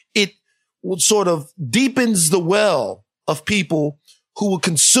 It sort of deepens the well of people who will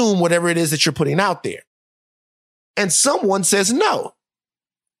consume whatever it is that you're putting out there. And someone says no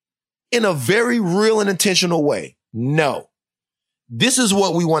in a very real and intentional way. No, this is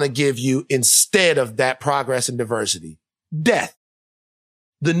what we want to give you instead of that progress and diversity. Death.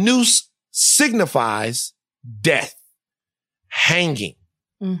 The noose signifies death, hanging,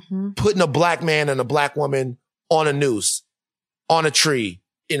 putting a Black man and a Black woman on a noose, on a tree,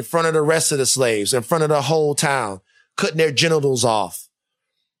 in front of the rest of the slaves, in front of the whole town, cutting their genitals off.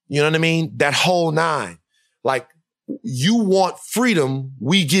 You know what I mean? That whole nine. Like, you want freedom,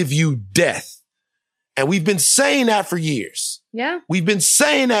 we give you death. And we've been saying that for years. Yeah. We've been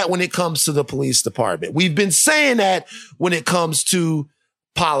saying that when it comes to the police department. We've been saying that when it comes to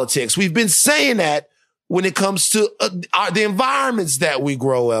politics. We've been saying that when it comes to the environments that we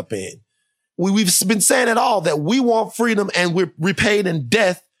grow up in. We've been saying it all, that we want freedom and we're repaid in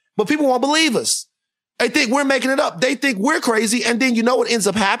death, but people won't believe us. They think we're making it up. They think we're crazy. And then you know what ends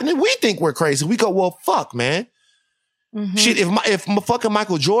up happening? We think we're crazy. We go, well, fuck, man. Shit, if fucking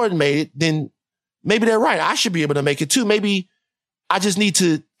Michael Jordan made it, then maybe they're right. I should be able to make it too. Maybe I just need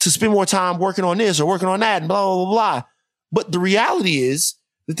to spend more time working on this or working on that and blah, blah, blah, blah. But the reality is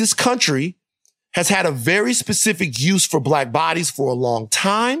that this country has had a very specific use for Black bodies for a long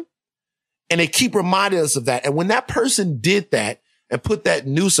time. And they keep reminding us of that. And when that person did that and put that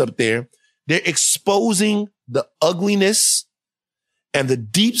noose up there, they're exposing the ugliness and the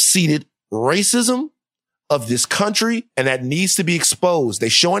deep-seated racism of this country, and that needs to be exposed. They're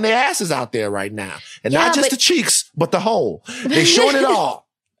showing their asses out there right now. And not just the cheeks, but the whole. They're showing it all.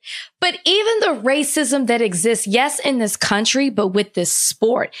 But even the racism that exists, yes, in this country, but with this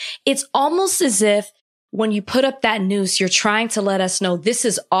sport, it's almost as if when you put up that noose, you're trying to let us know this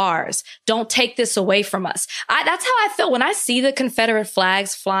is ours. Don't take this away from us. That's how I feel when I see the Confederate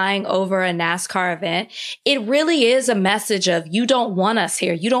flags flying over a NASCAR event. It really is a message of, you don't want us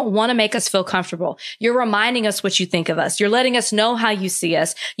here. You don't want to make us feel comfortable. You're reminding us what you think of us. You're letting us know how you see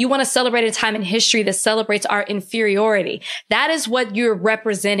us. You want to celebrate a time in history that celebrates our inferiority. That is what you're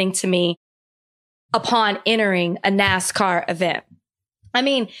representing to me upon entering a NASCAR event. I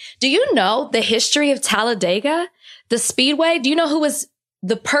mean, do you know the history of Talladega, the speedway? Do you know who was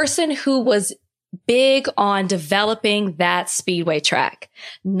the person who was big on developing that speedway track?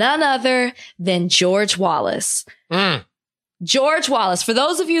 None other than George Wallace. George Wallace. For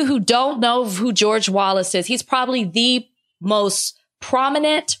those of you who don't know who George Wallace is, he's probably the most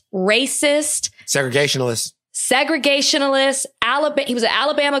prominent racist, segregationalist. He was an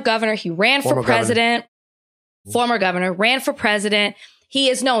Alabama governor. He ran for president. Former governor, ran for president. He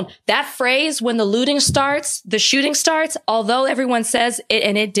is known. That phrase, when the looting starts, the shooting starts, although everyone says it,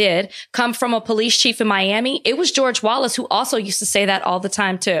 and it did, come from a police chief in Miami, it was George Wallace who also used to say that all the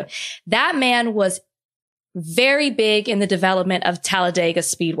time too. That man was very big in the development of Talladega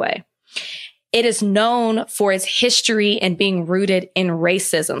Speedway. It is known for its history and being rooted in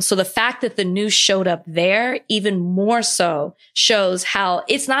racism. So the fact that the news showed up there even more so shows how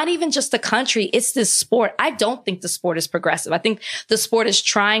it's not even just the country, it's this sport. I don't think the sport is progressive. I think the sport is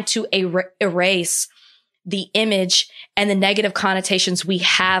trying to erase the image and the negative connotations we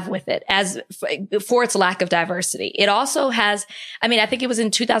have with it for its lack of diversity. It also has, I think it was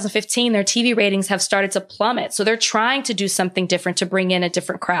in 2015, their TV ratings have started to plummet. So they're trying to do something different to bring in a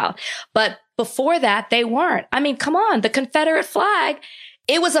different crowd. But before that, they weren't. Come on, the Confederate flag,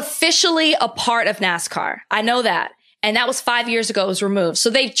 it was officially a part of NASCAR. I know that. And that was 5 years ago, it was removed.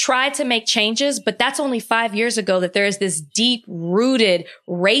 So they've tried to make changes, but that's only 5 years ago that there is this deep rooted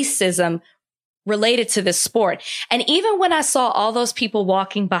racism related to this sport. And even when I saw all those people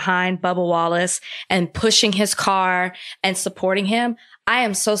walking behind Bubba Wallace and pushing his car and supporting him, I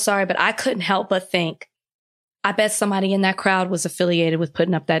am so sorry, but I couldn't help but think, I bet somebody in that crowd was affiliated with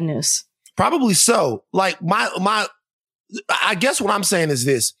putting up that noose. Probably so. Like I guess what I'm saying is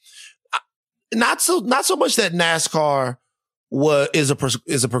this: not so much that NASCAR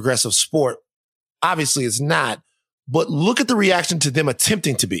is a progressive sport. Obviously, it's not. But look at the reaction to them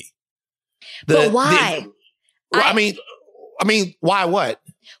attempting to be. But why? I mean, why what?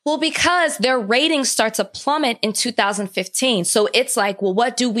 Well, because their ratings start to plummet in 2015. So it's like, well,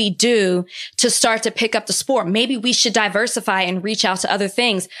 what do we do to start to pick up the sport? Maybe we should diversify and reach out to other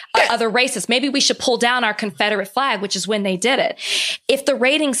things, other races. Maybe we should pull down our Confederate flag, which is when they did it. If the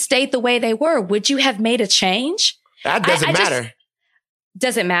ratings stayed the way they were, would you have made a change? That doesn't matter.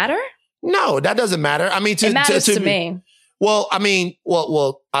 Does it matter? No, that doesn't matter. I mean, it matters to me. Well, I mean,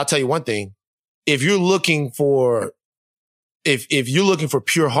 well, I'll tell you one thing. If you're looking for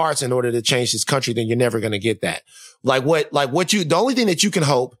pure hearts in order to change this country, then you're never going to get that. The only thing that you can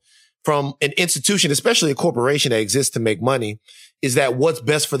hope from an institution, especially a corporation that exists to make money, is that what's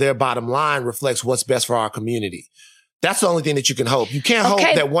best for their bottom line reflects what's best for our community. That's the only thing that you can hope. You can't hope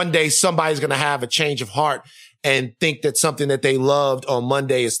that one day somebody's going to have a change of heart and think that something that they loved on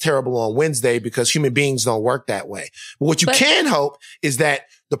Monday is terrible on Wednesday, because human beings don't work that way. But what you can hope is that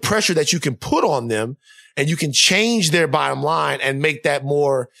the pressure that you can put on them, and you can change their bottom line and make that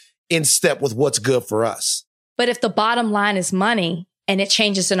more in step with what's good for us. But if the bottom line is money and it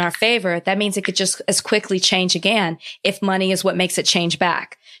changes in our favor, that means it could just as quickly change again if money is what makes it change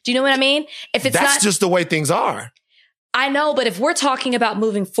back. Do you know what I mean? That's just the way things are. I know, but if we're talking about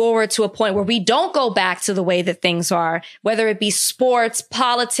moving forward to a point where we don't go back to the way that things are, whether it be sports,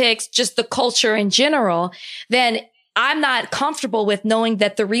 politics, just the culture in general, then I'm not comfortable with knowing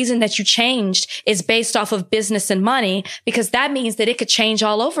that the reason that you changed is based off of business and money, because that means that it could change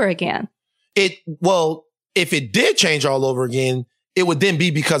all over again. Well, if it did change all over again, it would then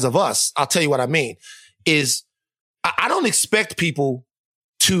be because of us. I'll tell you what I mean is I don't expect people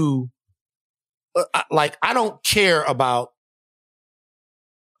to I don't care about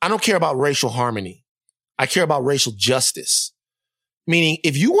racial harmony. I care about racial justice. Meaning,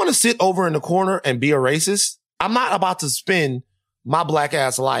 if you want to sit over in the corner and be a racist, I'm not about to spend my black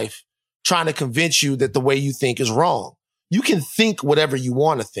ass life trying to convince you that the way you think is wrong. You can think whatever you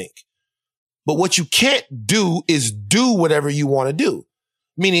want to think. But what you can't do is do whatever you want to do.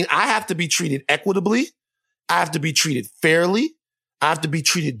 Meaning, I have to be treated equitably. I have to be treated fairly. I have to be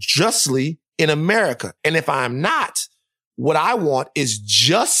treated justly in America. And if I'm not, what I want is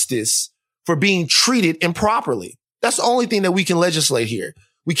justice for being treated improperly. That's the only thing that we can legislate here.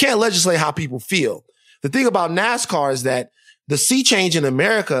 We can't legislate how people feel. The thing about NASCAR is that the sea change in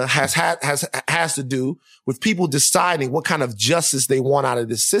America has to do with people deciding what kind of justice they want out of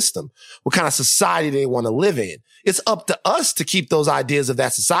this system, what kind of society they want to live in. It's up to us to keep those ideas of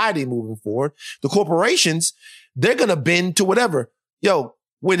that society moving forward. The corporations, they're going to bend to whatever.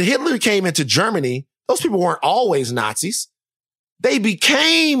 When Hitler came into Germany, those people weren't always Nazis. They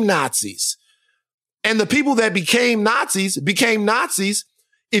became Nazis. And the people that became Nazis,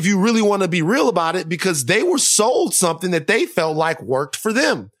 if you really want to be real about it, because they were sold something that they felt like worked for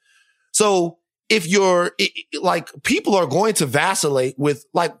them. So if people are going to vacillate with,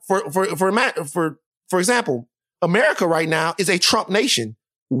 for example, America right now is a Trump nation.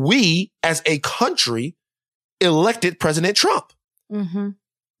 We as a country elected President Trump. Mm-hmm.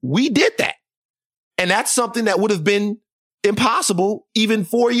 We did that. And that's something that would have been impossible even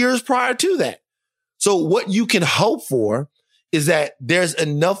 4 years prior to that. So what you can hope for is that there's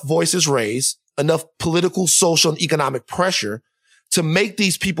enough voices raised, enough political, social, and economic pressure to make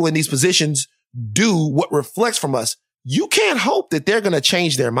these people in these positions do what reflects from us. You can't hope that they're going to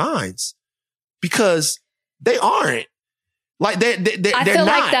change their minds, because they aren't. I feel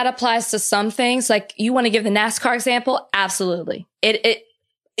like that applies to some things. Like, you want to give the NASCAR example? Absolutely.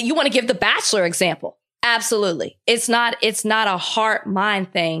 You want to give the Bachelor example? Absolutely. It's not a heart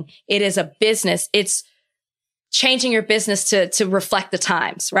mind thing. It is a business. It's changing your business to reflect the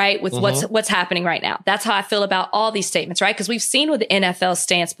times, right? With what's happening right now. That's how I feel about all these statements, right? Because we've seen with the NFL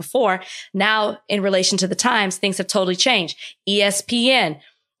stance before. Now, in relation to the times, things have totally changed. ESPN,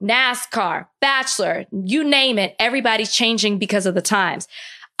 NASCAR, Bachelor, you name it, everybody's changing because of the times.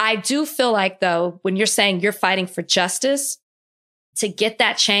 I do feel like, though, when you're saying you're fighting for justice, to get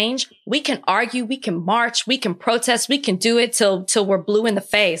that change, we can argue, we can march, we can protest, we can do it till we're blue in the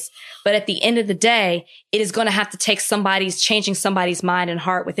face. But at the end of the day, it is going to have to take changing somebody's mind and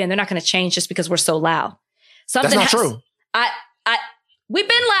heart within. They're not going to change just because we're so loud. That's not true. We've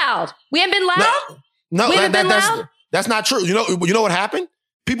been loud. We haven't been loud? No, that's not true. You know what happened?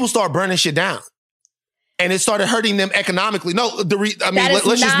 People start burning shit down. and it started hurting them economically. No,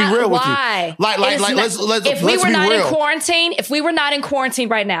 let's just be real with you. If we were not in quarantine,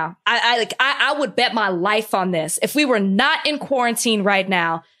 right now, I would bet my life on this. If we were not in quarantine right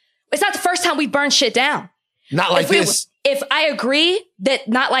now, it's not the first time we burned shit down. Not like this. If I agree that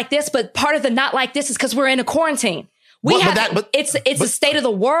not like this, but part of the not like this is because we're in a quarantine. It's the state of the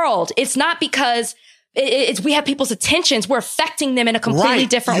world. It's not because we have people's attentions. We're affecting them in a completely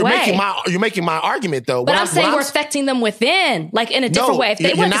different way. You're making my argument though. But I'm saying we're affecting them within, like in a different way. If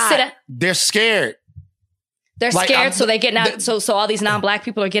they want to they're scared. They're scared, so they're getting out. So all these non-black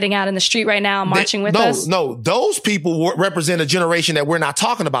people are getting out in the street right now, marching with us. No, those people represent a generation that we're not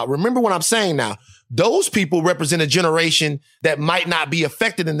talking about. Remember what I'm saying now. Those people represent a generation that might not be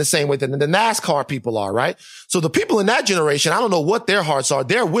affected in the same way that the NASCAR people are, right? So the people in that generation, I don't know what their hearts are.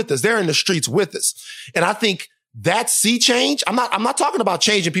 They're with us. They're in the streets with us. And I think that sea change, I'm not talking about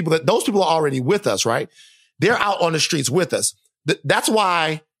changing people. Those people are already with us, right? They're out on the streets with us. That's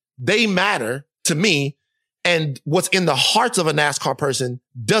why they matter to me. And what's in the hearts of a NASCAR person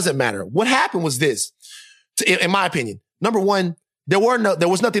doesn't matter. What happened was this, in my opinion. Number one, there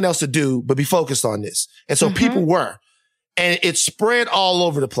was nothing else to do but be focused on this. And so people were. And it spread all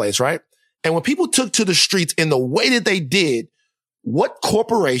over the place, right? And when people took to the streets in the way that they did, what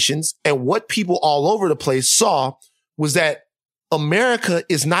corporations and what people all over the place saw was that America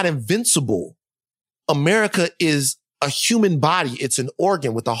is not invincible. America is a human body. It's an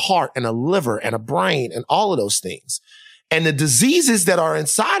organ with a heart and a liver and a brain and all of those things. And the diseases that are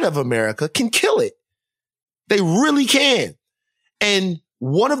inside of America can kill it. They really can. And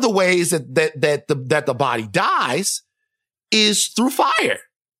one of the ways that the body dies is through fire.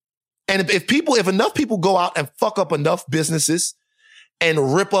 And if enough people go out and fuck up enough businesses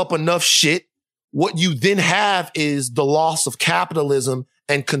and rip up enough shit, what you then have is the loss of capitalism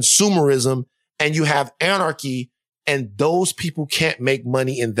and consumerism, and you have anarchy, and those people can't make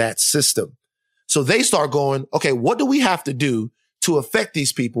money in that system. So they start going, okay, what do we have to do to affect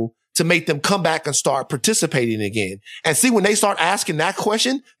these people to make them come back and start participating again? And see, when they start asking that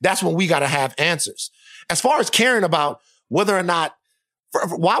question, that's when we got to have answers. As far as caring about whether or not,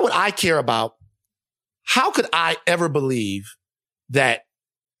 why would I care about, how could I ever believe that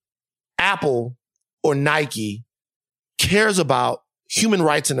Apple or Nike cares about human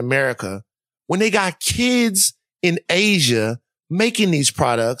rights in America when they got kids in Asia making these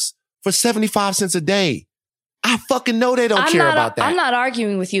products for 75 cents a day? I fucking know they don't care about that. I'm not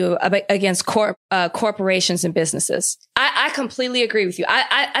arguing with you against corporations and businesses. I completely agree with you.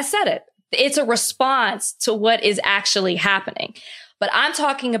 I said it. It's a response to what is actually happening. But I'm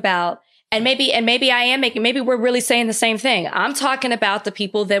talking about, maybe we're really saying the same thing. I'm talking about the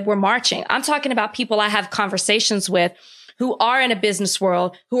people that were marching. I'm talking about people I have conversations with who are in a business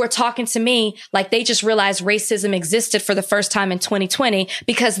world, who are talking to me like they just realized racism existed for the first time in 2020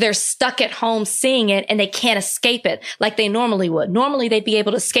 because they're stuck at home seeing it and they can't escape it like they normally would. Normally, they'd be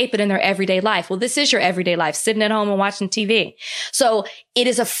able to escape it in their everyday life. Well, this is your everyday life, sitting at home and watching TV. So it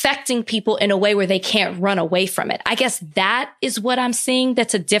is affecting people in a way where they can't run away from it. I guess that is what I'm seeing.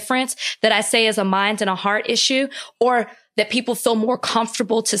 That's a difference that I say is a mind and a heart issue, or that people feel more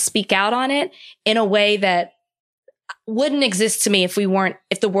comfortable to speak out on it in a way that wouldn't exist to me if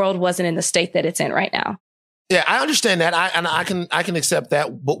the world wasn't in the state that it's in right now. Yeah, I understand that. I can accept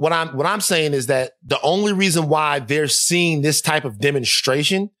that. But what I'm saying is that the only reason why they're seeing this type of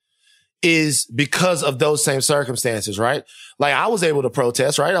demonstration is because of those same circumstances, right? Like I was able to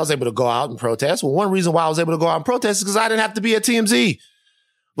protest, right? I was able to go out and protest. Well, one reason why I was able to go out and protest is because I didn't have to be at TMZ.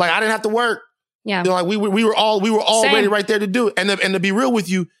 Like I didn't have to work. Yeah. Like we were already right there to do it. And to be real with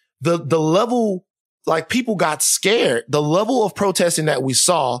you, the level, like people got scared. The level of protesting that we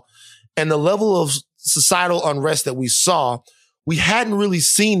saw and the level of societal unrest that we saw, we hadn't really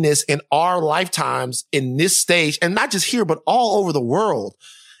seen this in our lifetimes in this stage, and not just here, but all over the world.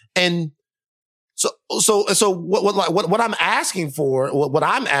 And so what I'm asking for, what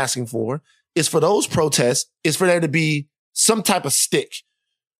I'm asking for is for those protests is for there to be some type of stick.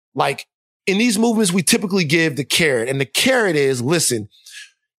 Like in these movements, we typically give the carrot, and the carrot is, listen,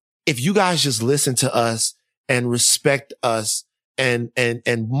 if you guys just listen to us and respect us and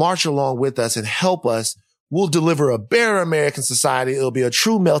march along with us and help us, we'll deliver a better American society. It'll be a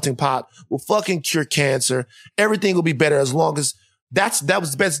true melting pot. We'll fucking cure cancer. Everything will be better as long as that's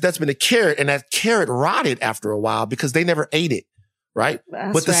been the carrot, and that carrot rotted after a while because they never ate it. Right.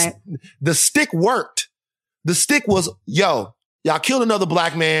 But the stick worked. The stick was, yo, y'all killed another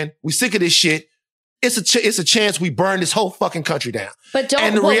black man. We sick of this shit. It's a chance we burn this whole fucking country down. But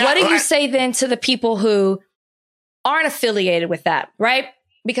what do you say then to the people who aren't affiliated with that, right?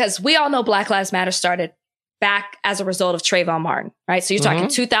 Because we all know Black Lives Matter started back as a result of Trayvon Martin, right? So you're talking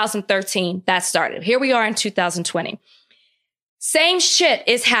 2013, that started. Here we are in 2020. Same shit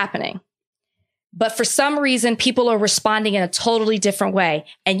is happening. But for some reason, people are responding in a totally different way.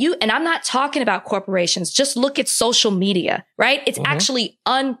 And I'm not talking about corporations. Just look at social media, right? It's actually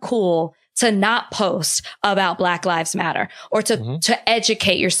uncool to not post about Black Lives Matter or to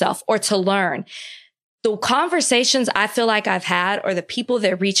educate yourself or to learn. The conversations I feel like I've had, or the people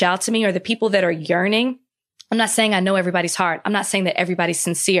that reach out to me, or the people that are yearning, I'm not saying I know everybody's heart. I'm not saying that everybody's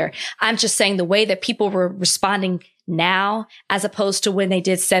sincere. I'm just saying the way that people were responding now, as opposed to when they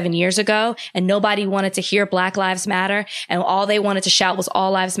did 7 years ago, and nobody wanted to hear Black Lives Matter, and all they wanted to shout was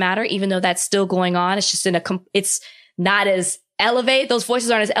All Lives Matter, even though that's still going on. It's just it's not as elevated. Those voices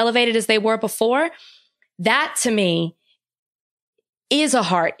aren't as elevated as they were before. That to me is a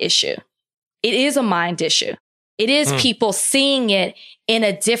heart issue. It is a mind issue. It is people seeing it in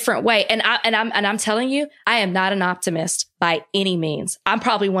a different way. And I'm telling you, I am not an optimist by any means. I'm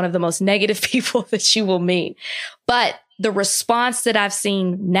probably one of the most negative people that you will meet. But the response that I've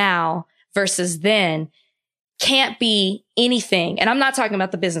seen now versus then can't be anything. And I'm not talking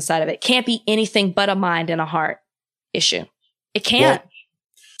about the business side of it. Can't be anything but a mind and a heart issue. It can't. Well,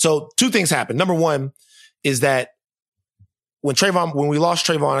 so two things happened. Number one is that when we lost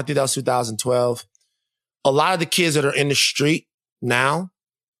Trayvon, I think that was 2012, a lot of the kids that are in the street now,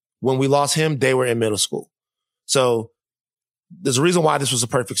 when we lost him, they were in middle school. So there's a reason why this was a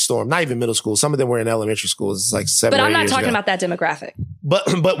perfect storm. Not even middle school. Some of them were in elementary schools. It's like 7 But or 8 I'm not years talking ago. about that demographic.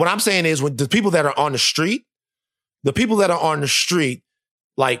 But what I'm saying is, when the people that are on the street,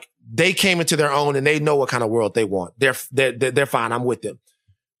 like, they came into their own and they know what kind of world they want. They're fine. I'm with them.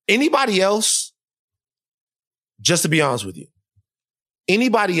 Anybody else, just to be honest with you,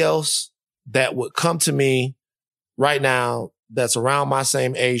 anybody else that would come to me right now that's around my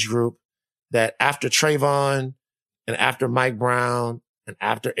same age group, that after Trayvon and after Mike Brown and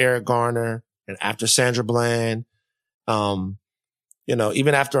after Eric Garner and after Sandra Bland, even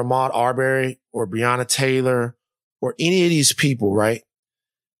after Ahmaud Arbery or Breonna Taylor or any of these people, right?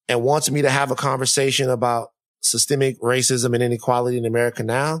 And wants me to have a conversation about systemic racism and inequality in America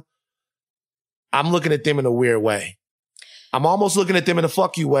now, I'm looking at them in a weird way. I'm almost looking at them in a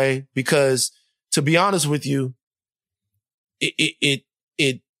fuck you way, because to be honest with you, I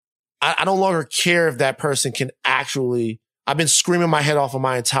no longer care if that person can actually, I've been screaming my head off of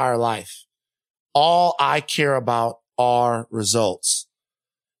my entire life. All I care about are results.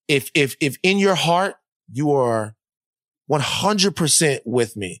 If in your heart, you are 100%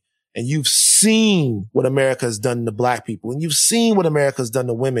 with me, and you've seen what America has done to Black people, and you've seen what America has done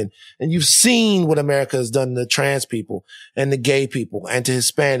to women, and you've seen what America has done to trans people and the gay people and to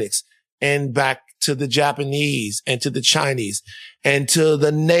Hispanics and back to the Japanese and to the Chinese and to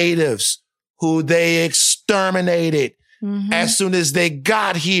the natives who they exterminated as soon as they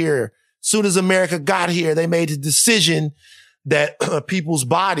got here. Soon as America got here, they made a decision that people's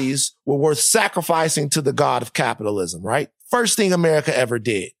bodies were worth sacrificing to the god of capitalism, right? First thing America ever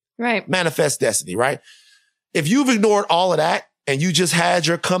did. Right. Manifest destiny, right? If you've ignored all of that and you just had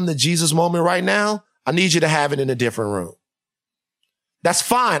your come to Jesus moment right now, I need you to have it in a different room. That's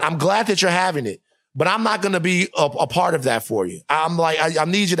fine. I'm glad that you're having it, but I'm not going to be a part of that for you. I'm like, I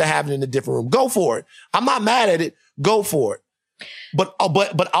need you to have it in a different room. Go for it. I'm not mad at it. Go for it. But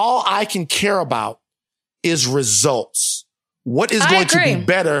all I can care about is results. What is going to be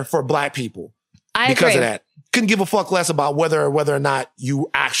better for Black people because of that? Couldn't give a fuck less about whether or not you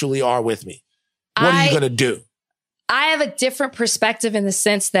actually are with me. What are you going to do? I have a different perspective in the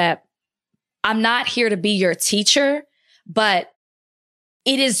sense that I'm not here to be your teacher, but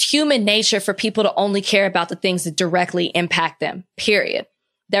it is human nature for people to only care about the things that directly impact them, period.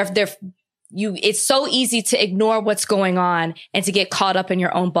 It's so easy to ignore what's going on and to get caught up in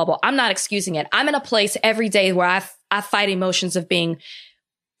your own bubble. I'm not excusing it. I'm in a place every day where I fight emotions of being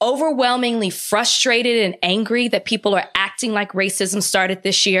overwhelmingly frustrated and angry that people are acting like racism started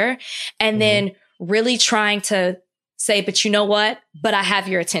this year, and then really trying to say, but you know what? But I have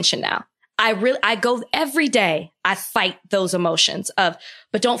your attention now. I go every day, I fight those emotions of,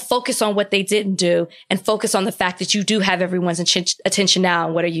 but don't focus on what they didn't do and focus on the fact that you do have everyone's attention now.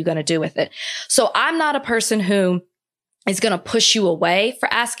 And what are you going to do with it? So I'm not a person who is going to push you away for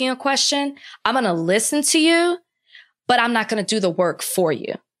asking a question. I'm going to listen to you, but I'm not going to do the work for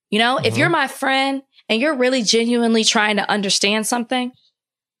you. You know, if you're my friend and you're really genuinely trying to understand something,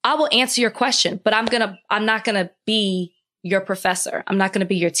 I will answer your question, but I'm not going to be your professor. I'm not going to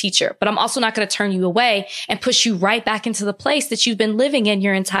be your teacher, but I'm also not going to turn you away and push you right back into the place that you've been living in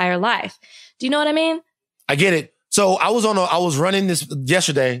your entire life. Do you know what I mean? I get it. So I was running this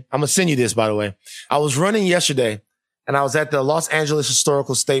yesterday. I'm going to send you this, by the way. I was running yesterday and I was at the Los Angeles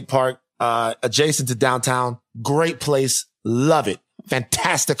Historical State Park, adjacent to downtown. Great place. Love it.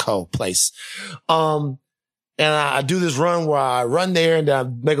 Fantastico place. And I do this run where I run there and I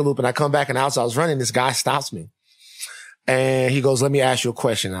make a loop and I come back and as I was running, this guy stops me and he goes, let me ask you a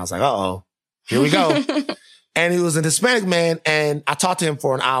question. And I was like, uh-oh, here we go. And he was an Hispanic man and I talked to him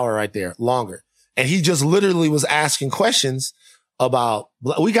for an hour right there, longer. And he just literally was asking questions about,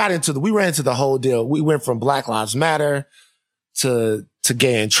 we ran into the whole deal. We went from Black Lives Matter to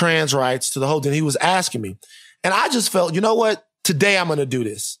gay and trans rights to the whole deal. He was asking me. And I just felt, you know what? Today I'm going to do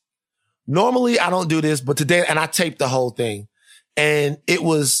this. Normally I don't do this, but today, and I taped the whole thing and it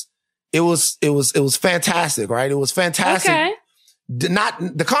was fantastic, right? It was fantastic. Okay.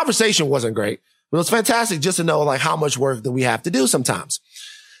 The conversation wasn't great, but it was fantastic just to know like how much work that we have to do sometimes.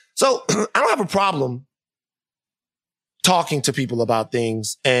 So I don't have a problem talking to people about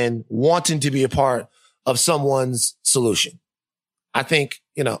things and wanting to be a part of someone's solution. I think,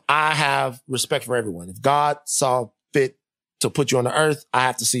 I have respect for everyone. If God saw fit to put you on the earth, I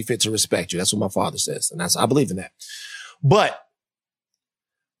have to see fit to respect you. That's what my father says. And I believe in that. But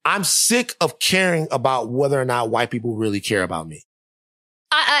I'm sick of caring about whether or not white people really care about me.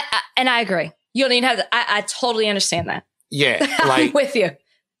 And I agree. You don't even have to, I totally understand that. Yeah. I'm with you.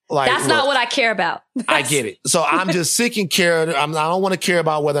 That's not what I care about. I get it. So I'm just sick and care. I don't want to care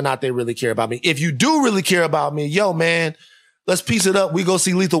about whether or not they really care about me. If you do really care about me, yo, man, let's piece it up. We go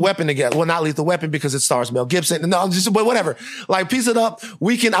see Lethal Weapon together. Well, not Lethal Weapon because it stars Mel Gibson. No, but whatever. Like, piece it up.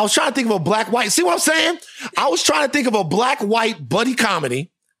 I was trying to think of a black-white. See what I'm saying? I was trying to think of a black-white buddy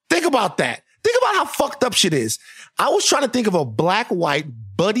comedy. Think about that. Think about how fucked up shit is. I was trying to think of a black-white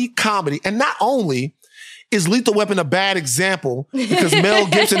buddy comedy. And not only is Lethal Weapon a bad example because Mel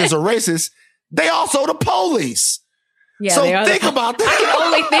Gibson is a racist, they also the police. Yeah, so think about that. I can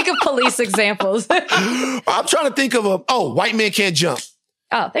only think of police examples. I'm trying to think of White Man Can't Jump.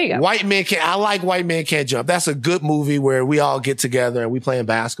 Oh, there you go. I like White Man Can't Jump. That's a good movie where we all get together and we playing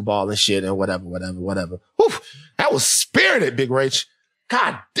basketball and shit and whatever. Whew, that was spirited, Big Rach.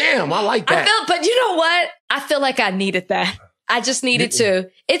 God damn, I like that. But you know what? I feel like I needed that. I just needed to.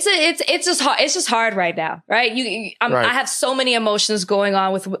 It's just hard. It's just hard right now, right? Right. I have so many emotions going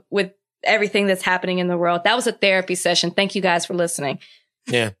on with everything that's happening in the world. That was a therapy session. Thank you guys for listening.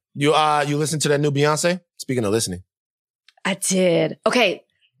 Yeah, you listened to that new Beyonce? Speaking of listening, I did. Okay,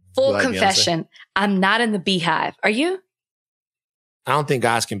 full confession. Beyonce? I'm not in the Beehive. Are you? I don't think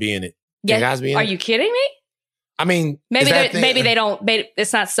guys can be in it. Yeah. Can guys be in Are it? you kidding me? I mean, maybe they don't.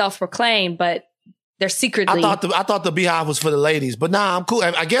 It's not self-proclaimed, but they're secretly. I thought the Beehive was for the ladies, but nah, I'm cool.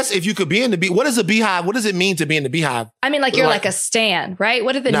 I guess if you could be in the Beehive, what is a Beehive? What does it mean to be in the Beehive? I mean, like you're like a stan, right?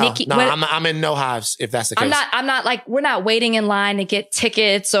 What are the Nikki? No, I'm in no hives if that's the case. I'm not like we're not waiting in line to get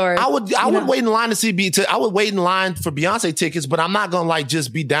tickets or. I would wait in line I would wait in line for Beyonce tickets, but I'm not gonna like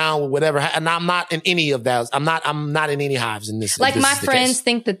just be down with whatever. And I'm not in any of those. I'm not in any hives in this. Like this my friends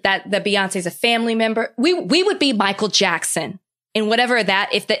think that Beyonce's a family member. We would be Michael Jackson in whatever that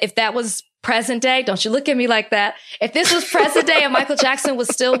if that was present day. Don't you look at me like that. If this was present day and Michael Jackson was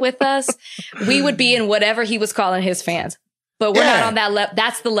still with us, we would be in whatever he was calling his fans. But we're not on that level.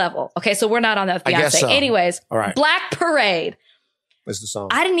 That's the level. Okay, so we're not on that Beyonce. I guess so. Anyways, all right. Black Parade. What's the song?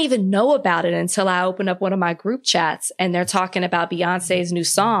 I didn't even know about it until I opened up one of my group chats and they're talking about Beyonce's new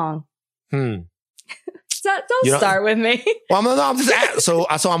song. Don't start with me. Well, I'm just so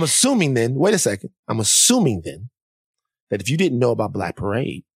I'm assuming then. Wait a second. I'm assuming then that if you didn't know about Black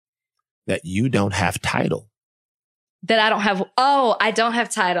Parade, that you don't have title. That I don't have. Oh, I don't have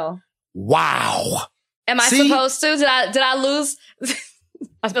title. Wow. Am I supposed to? Did I lose? I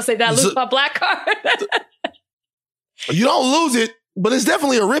was about to say, did I lose my black card? You don't lose it, but it's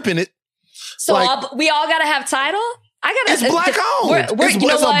definitely a rip in it. So we all got to have title? It's black owned.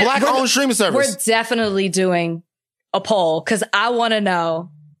 It's a black owned streaming service. We're definitely doing a poll because I want to know,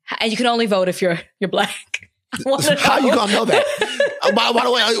 and you can only vote if you're black. How are you going to know that? By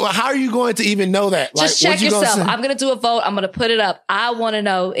the way, how are you going to even know that? Just check yourself. I'm going to do a vote. I'm going to put it up. I want to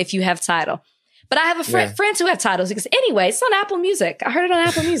know if you have title. But I have friends who have titles. Because anyway, it's on Apple Music. I heard it on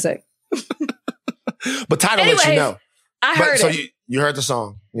Apple Music. But title lets you know. I heard it. So you heard the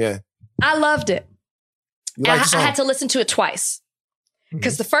song. Yeah. I loved it. You liked the song? I had to listen to it twice.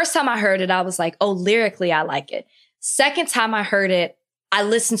 Because the first time I heard it, I was like, oh, lyrically, I like it. Second time I heard it, I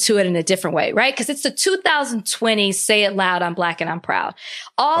listened to it in a different way, right? Because it's the 2020 Say It Loud, I'm Black and I'm Proud.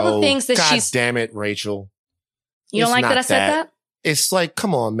 All the things that God damn it, Rachel. You don't like that I said that? It's like,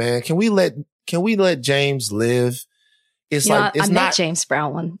 come on, man. Can we let James live it's You know, like, it's I met not James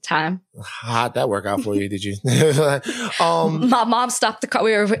Brown one time. how'd that work out for you? Did you? My mom stopped the car.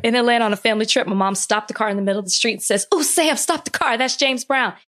 We were in Atlanta on a family trip. My mom stopped the car in the middle of the street and says, "Oh, Sam, stop the car. That's James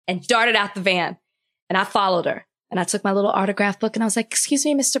Brown." And darted out the van. And I followed her. And I took my little autograph book and I was like, "Excuse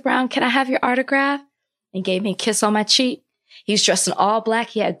me, Mr. Brown, can I have your autograph?" And gave me a kiss on my cheek. He was dressed in all black.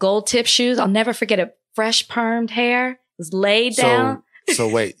 He had gold tip shoes. I'll never forget it. Fresh permed hair. It was laid down. So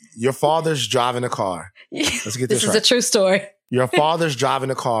wait, your father's driving a car. Let's get this right. This is a true story. Your father's driving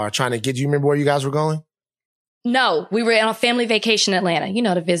a car trying to get, do you remember where you guys were going? No, we were on a family vacation in Atlanta, you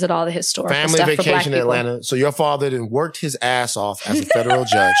know, to visit all the historical Family stuff for Black vacation in people. Atlanta. So your father then worked his ass off as a federal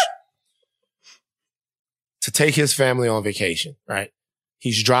judge to take his family on vacation, right?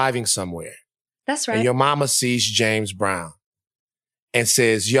 He's driving somewhere. That's right. And your mama sees James Brown and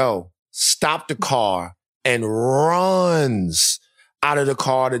says, "Yo, stop the car," and runs out of the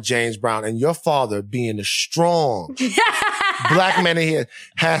car to James Brown. And your father, being the strong Black man in here,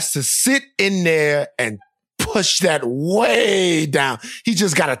 has to sit in there and push that way down. He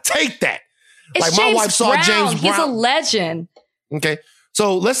just got to take that. It's like James my wife saw Brown. James Brown. He's a legend. Okay.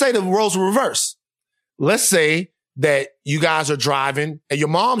 So let's say the roles were reversed. Let's say that you guys are driving and your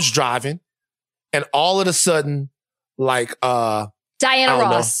mom's driving and all of a sudden, like, Diana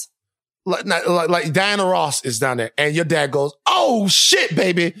Ross. Like Diana Ross is down there and your dad goes, "Oh shit,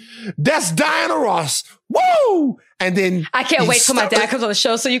 baby. That's Diana Ross. Woo!" And then I can't wait till my dad comes on the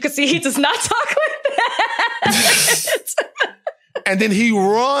show so you can see he does not talk like that. And then he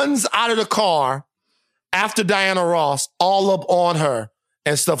runs out of the car after Diana Ross, all up on her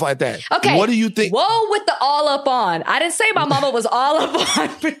and stuff like that. Okay. What do you think? Whoa with the all up on. I didn't say my mama was all up on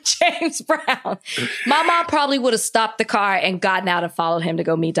for James Brown. My mom probably would have stopped the car and gotten out and followed him to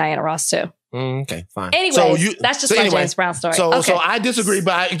go meet Diana Ross too. Okay, fine. Anyways, that's just my James Brown story. So I disagree,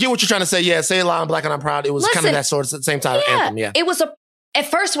 but I get what you're trying to say. Yeah, say it loud and black and I'm proud. It was kind of that sort of same type of anthem. Yeah. It was at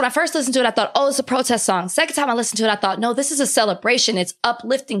first, when I first listened to it, I thought, oh, it's a protest song. Second time I listened to it, I thought, no, this is a celebration. It's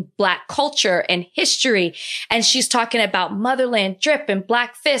uplifting Black culture and history. And she's talking about motherland drip and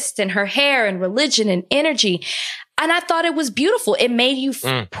Black fist and her hair and religion and energy. And I thought it was beautiful. It made you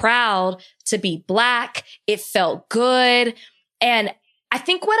proud to be Black. It felt good. And I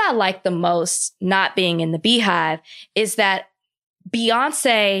think what I like the most, not being in the Beehive, is that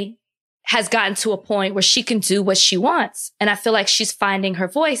Beyonce has gotten to a point where she can do what she wants. And I feel like she's finding her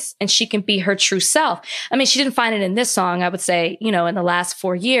voice and she can be her true self. I mean, she didn't find it in this song. I would say, you know, in the last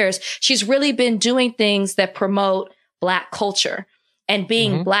 4 years, she's really been doing things that promote Black culture and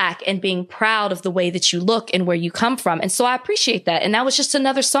being Black and being proud of the way that you look and where you come from. And so I appreciate that. And that was just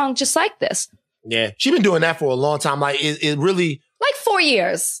another song just like this. Yeah. She's been doing that for a long time. Like it really, like 4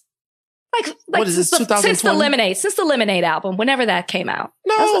 years. Like what is since the Lemonade album, whenever that came out.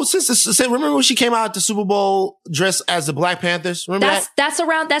 No, remember when she came out at the Super Bowl dressed as the Black Panthers? Remember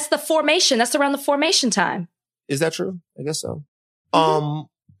that's the formation. That's around the formation time. Is that true? I guess so.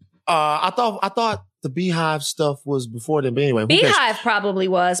 I thought the Beehive stuff was before then, but anyway. Beehive probably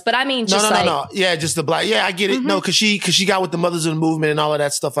was, but I mean, just no. Yeah, just the Black. Yeah, I get it. No, cause she got with the Mothers of the Movement and all of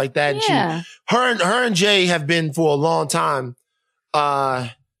that stuff like that. Yeah. And her and Jay have been for a long time,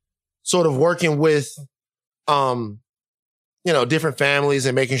 sort of working with, different families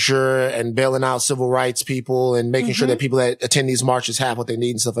and making sure and bailing out civil rights people and making sure that people that attend these marches have what they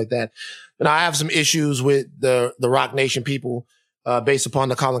need and stuff like that. And I have some issues with the Rock Nation people, based upon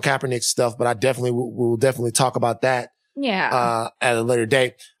the Colin Kaepernick stuff, but I definitely will definitely talk about that. Yeah. At a later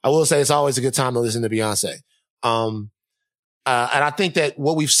date. I will say it's always a good time to listen to Beyonce. And I think that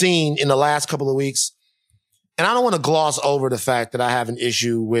what we've seen in the last couple of weeks, and I don't want to gloss over the fact that I have an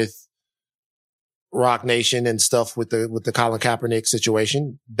issue with Rock Nation and stuff with the Colin Kaepernick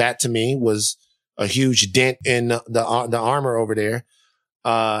situation. That to me was a huge dent in the armor over there.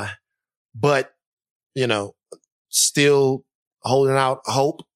 But, still holding out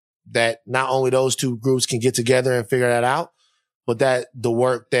hope that not only those two groups can get together and figure that out, but that the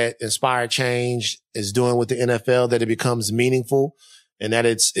work that Inspire Change is doing with the NFL, that it becomes meaningful and that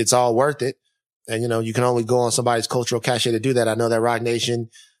it's all worth it. And, you can only go on somebody's cultural cachet to do that. I know that Rock Nation,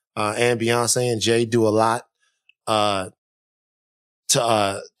 and Beyonce and Jay do a lot, to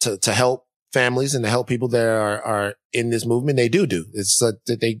help families and to help people that are in this movement. They do. It's that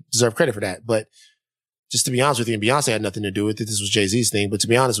they deserve credit for that. But just to be honest with you, and Beyonce had nothing to do with it. This was Jay-Z's thing. But to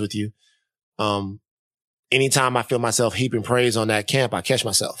be honest with you, anytime I feel myself heaping praise on that camp, I catch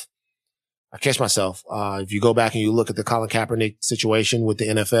myself. If you go back and you look at the Colin Kaepernick situation with the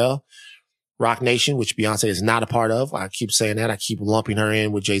NFL, Rock Nation, which Beyonce is not a part of. I keep saying that. I keep lumping her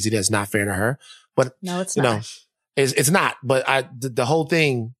in with Jay-Z. That's not fair to her. But no, it's not. It's not. But the whole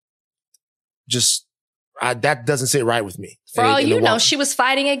thing just, that doesn't sit right with me. For all you know, she was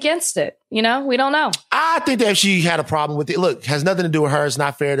fighting against it. You know, we don't know. I think that if she had a problem with it, look, has nothing to do with her. It's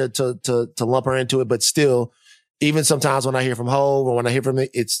not fair to lump her into it. But still, even sometimes when I hear from Hov or when I hear from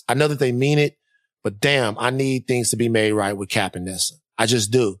it, I know that they mean it. But damn, I need things to be made right with Cap and Nessa. I just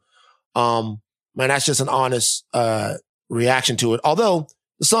do. Man, that's just an honest reaction to it. Although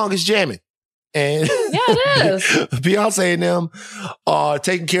the song is jamming. And yeah, it is. Beyonce and them are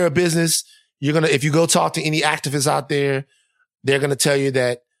taking care of business. If you go talk to any activists out there, they're going to tell you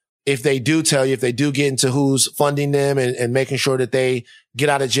that if they do get into who's funding them and making sure that they get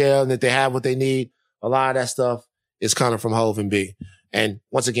out of jail and that they have what they need, a lot of that stuff is coming from Hov and B. And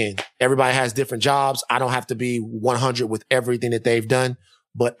once again, everybody has different jobs. I don't have to be 100 with everything that they've done,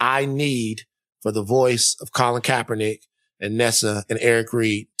 but I need for the voice of Colin Kaepernick and Nessa and Eric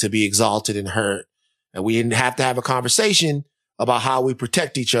Reed to be exalted and heard. And we didn't have to have a conversation about how we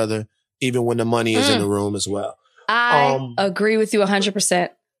protect each other, even when the money is in the room as well. I agree with you 100%.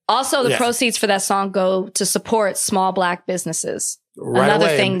 Also, the proceeds for that song go to support small Black businesses. Right Another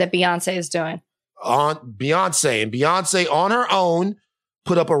away. Thing that Beyonce is doing. Beyonce on her own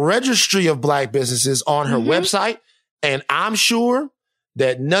put up a registry of Black businesses on her website. And I'm sure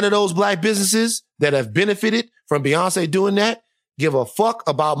that none of those Black businesses that have benefited from Beyonce doing that give a fuck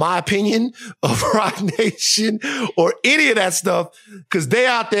about my opinion of Rock Nation or any of that stuff, because they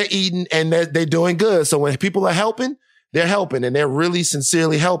out there eating and they're doing good. So when people are helping, they're helping and they're really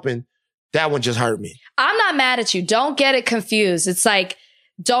sincerely helping. That one just hurt me. I'm not mad at you. Don't get it confused. It's like,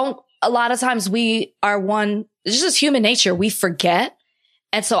 a lot of times we are it's just human nature. We forget.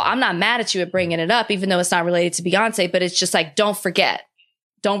 And so I'm not mad at you at bringing it up, even though it's not related to Beyonce, but it's just like, don't forget.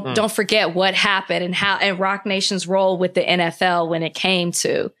 Don't forget what happened and Rock Nation's role with the NFL when it came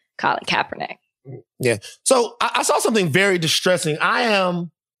to Colin Kaepernick. Yeah. So I saw something very distressing. I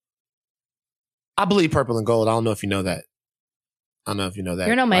believe purple and gold. I don't know if you know that.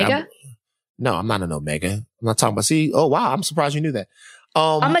 You're an Omega? No, I'm not an Omega. I'm not talking about, oh wow, I'm surprised you knew that.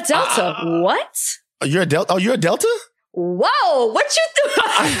 I'm a Delta. What? You're a Delta? Oh, you're a Delta? Whoa, what you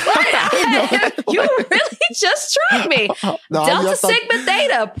You really just struck me. No, Delta Sigma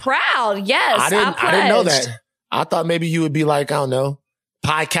Theta, proud. Yes, I didn't know that. I thought maybe you would be like, I don't know,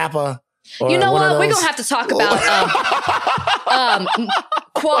 Pi Kappa. You know what? We're going to have to talk about,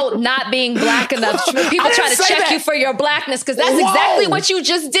 quote, not being Black enough. People try to check you for your Blackness, because that's exactly what you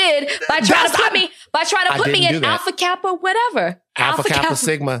just did by trying to put me in Alpha Kappa, whatever. Alpha Kappa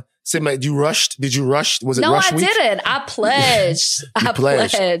Sigma. Did you rush? Was it rush week? No, I didn't. I pledged. I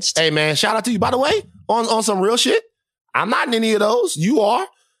pledged. Hey, man, shout out to you. By the way, on some real shit, I'm not in any of those. You are.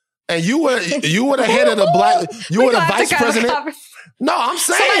 And you were the head of the Black, you were the vice president. No, I'm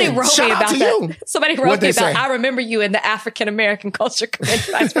saying. Somebody wrote me about that. Somebody wrote me about, I remember you in the African American Culture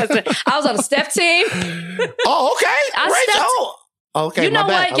Committee vice president. I was on a step team. Oh, okay. Okay, you know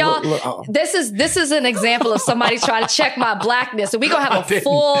what, y'all? This is an example of somebody trying to check my Blackness, and we're gonna have a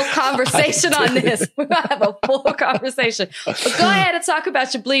full conversation on this. We're gonna have a full conversation. But go ahead and talk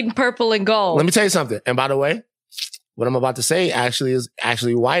about your bleeding purple and gold. Let me tell you something. And by the way, what I'm about to say is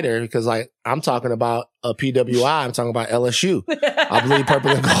whiter, because like I'm talking about a PWI. I'm talking about LSU. I bleed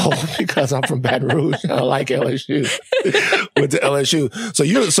purple and gold because I'm from Baton Rouge. I like LSU. Went to LSU.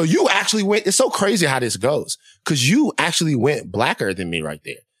 So you actually went. It's so crazy how this goes, because you actually went Blacker than me right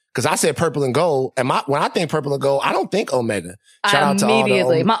there. Because I said purple and gold, and when I think purple and gold, I don't think Omega. Shout out to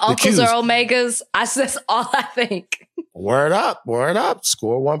immediately. My uncles are Omegas. That's all I think. Word up.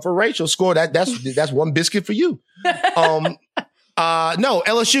 Score one for Rachel. Score that's one biscuit for you. No,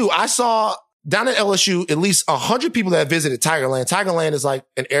 LSU. I saw down at LSU at least 100 people that visited Tigerland. Tigerland is like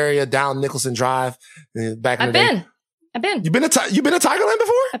an area down Nicholson Drive. Back in the day. I've been. You been to Tigerland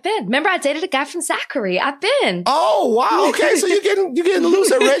before? I've been. Remember, I dated a guy from Zachary. I've been. Oh wow. Okay, so you're getting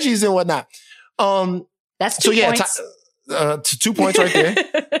loose at Reggie's and whatnot. That's 2 points. 2 points right there.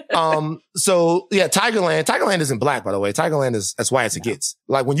 So yeah, Tigerland. Tigerland isn't black, by the way. Tigerland is as white as it gets.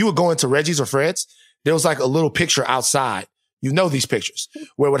 Like when you would go into Reggie's or Fred's, there was like a little picture outside. You know these pictures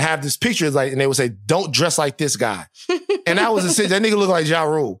where it would have this picture like, and they would say, "Don't dress like this guy," and that was that nigga looked like Ja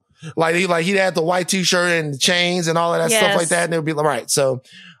Rule. Like he had the white t-shirt and the chains and all of that stuff like that. And they would be like, right. So,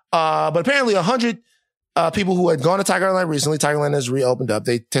 but apparently 100 people who had gone to Tigerland recently, Tigerland has reopened up.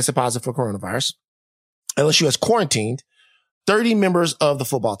 They tested positive for coronavirus. LSU has quarantined 30 members of the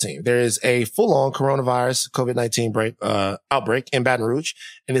football team. There is a full-on coronavirus COVID-19 outbreak in Baton Rouge,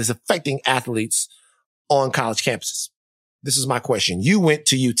 and it is affecting athletes on college campuses. This is my question. You went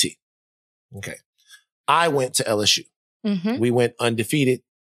to UT. Okay. I went to LSU. Mm-hmm. We went undefeated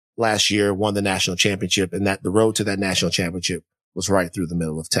last year, won the national championship, and that the road to that national championship was right through the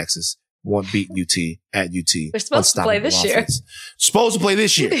middle of Texas beat UT at UT. We're supposed to play this year. Supposed to play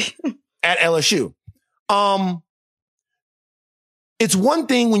this year at LSU. It's one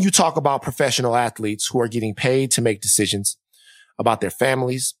thing when you talk about professional athletes who are getting paid to make decisions about their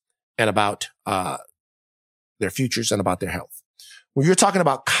families and about their futures and about their health. When you're talking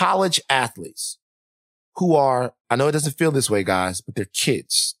about college athletes who are, I know it doesn't feel this way, guys, but they're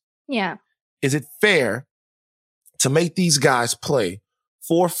kids. Yeah. Is it fair to make these guys play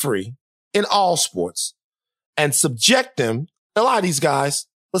for free in all sports and subject them? A lot of these guys,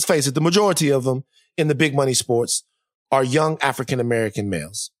 let's face it, the majority of them in the big money sports are young African-American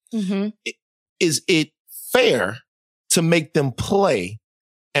males. Mm-hmm. Is it fair to make them play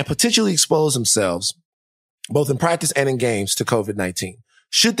and potentially expose themselves both in practice and in games to COVID-19?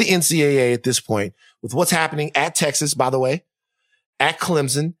 Should the NCAA at this point, with what's happening at Texas, by the way, at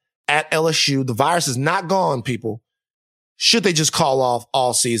Clemson, at LSU, the virus is not gone, people. Should they just call off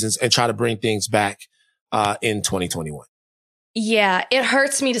all seasons and try to bring things back in 2021? Yeah, it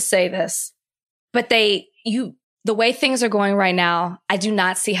hurts me to say this, but the way things are going right now, I do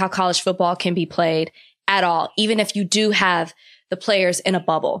not see how college football can be played at all, even if you do have the players in a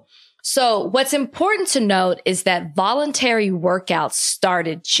bubble. So what's important to note is that voluntary workouts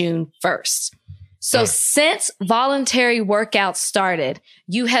started June 1st. So since voluntary workouts started,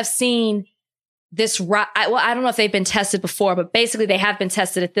 you have seen this, I don't know if they've been tested before, but basically they have been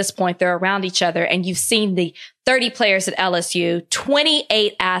tested at this point. They're around each other, and you've seen the 30 players at LSU,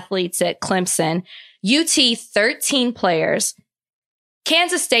 28 athletes at Clemson, UT 13 players,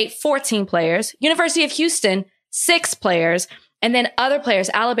 Kansas State 14 players, University of Houston 6 players, and then other players,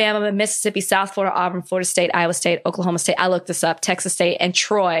 Alabama, Mississippi, South Florida, Auburn, Florida State, Iowa State, Oklahoma State. I looked this up. Texas State and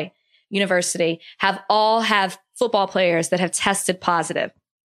Troy University have football players that have tested positive.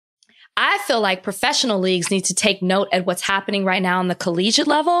 I feel like professional leagues need to take note at what's happening right now on the collegiate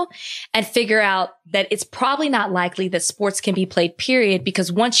level and figure out that it's probably not likely that sports can be played, period,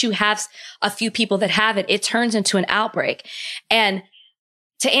 because once you have a few people that have it, it turns into an outbreak. And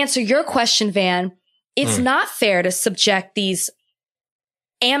to answer your question, Van, it's not fair to subject these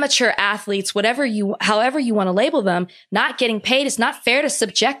amateur athletes, however you want to label them, not getting paid. It's not fair to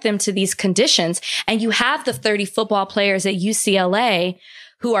subject them to these conditions. And you have the 30 football players at UCLA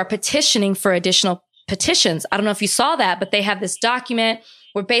who are petitioning for additional petitions. I don't know if you saw that, but they have this document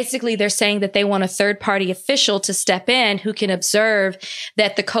where basically they're saying that they want a third-party official to step in who can observe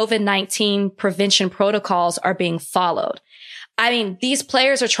that the COVID-19 prevention protocols are being followed. I mean, these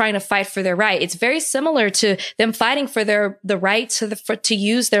players are trying to fight for their right. It's very similar to them fighting for the right to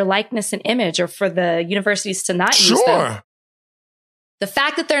use their likeness and image, or for the universities to not use them. The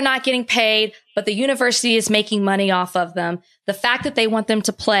fact that they're not getting paid, but the university is making money off of them. The fact that they want them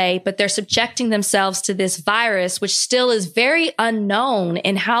to play, but they're subjecting themselves to this virus, which still is very unknown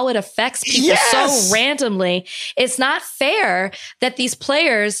in how it affects people so randomly. It's not fair that these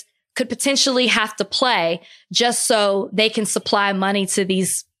players could potentially have to play just so they can supply money to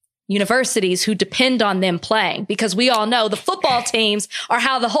these universities who depend on them playing, because we all know the football teams are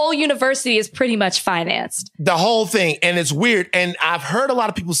how the whole university is pretty much financed. The whole thing. And it's weird. And I've heard a lot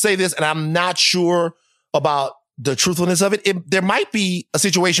of people say this, and I'm not sure about the truthfulness of it. There might be a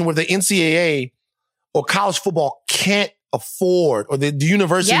situation where the NCAA or college football can't afford, or the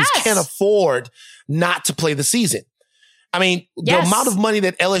universities can't afford not to play the season. I mean, the amount of money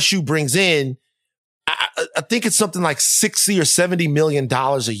that LSU brings in, I think it's something like $60 or $70 million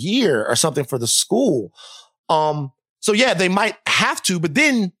a year or something for the school. So yeah, they might have to, but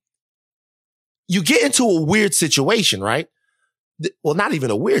then you get into a weird situation, right? Well, not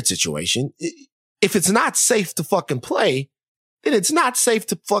even a weird situation. If it's not safe to fucking play, then it's not safe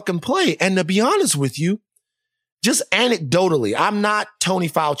to fucking play. And to be honest with you, just anecdotally, I'm not Tony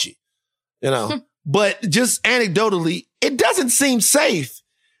Fauci, but just anecdotally, it doesn't seem safe.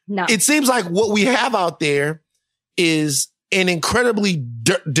 No. It seems like what we have out there is an incredibly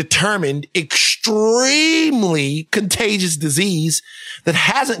determined, extremely contagious disease that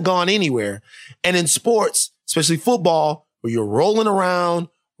hasn't gone anywhere. And in sports, especially football, where you're rolling around,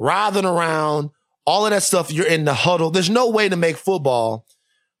 writhing around, all of that stuff, you're in the huddle. There's no way to make football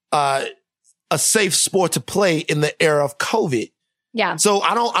a safe sport to play in the era of COVID. Yeah. So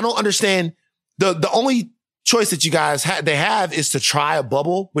I don't understand. The only choice that you guys have is to try a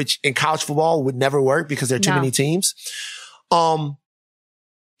bubble, which in college football would never work because there are too many teams.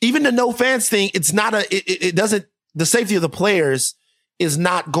 Even the no fans thing, it's not it doesn't, the safety of the players is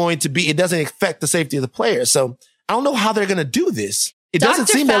not going to be, it doesn't affect the safety of the players. So I don't know how they're going to do this. it doesn't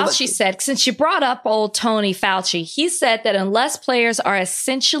Dr. seem Fauci said, since you brought up old Tony Fauci, he said that unless players are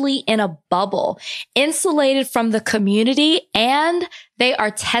essentially in a bubble, insulated from the community, and they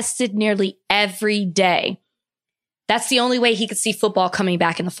are tested nearly every day, that's the only way he could see football coming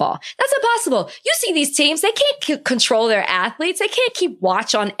back in the fall. That's impossible. You see these teams, they can't control their athletes. They can't keep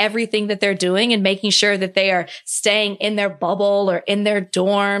watch on everything that they're doing and making sure that they are staying in their bubble or in their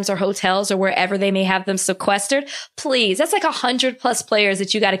dorms or hotels or wherever they may have them sequestered. Please, that's like 100+ players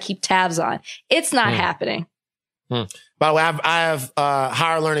that you got to keep tabs on. It's not happening. By the way, I have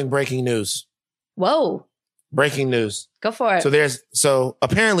higher learning breaking news. Whoa. Breaking news. Go for it. So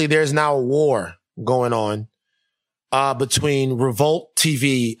apparently there's now a war going on between Revolt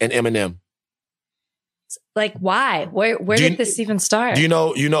TV and Eminem. Like, why? Where did this even start? Do you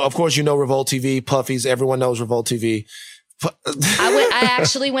know, of course, you know Revolt TV, Puffies, everyone knows Revolt TV. I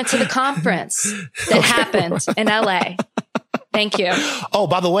actually went to the conference that happened in LA. Thank you. Oh,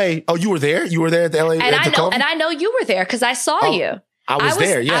 by the way, you were there? You were there at the LA? And I know you were there because I saw you. I was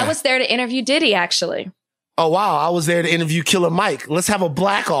there, yeah. I was there to interview Diddy, actually. Oh, wow. I was there to interview Killer Mike. Let's have a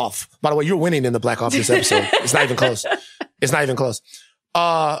black off. By the way, you're winning in the black off this episode. It's not even close. It's not even close.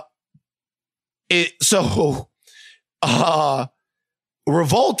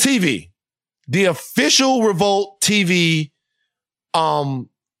 Revolt TV, the official Revolt TV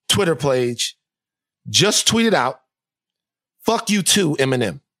Twitter page, just tweeted out, "Fuck you too,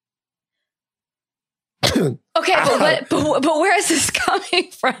 Eminem." Okay, but where is this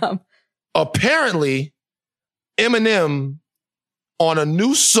coming from? Apparently, Eminem on a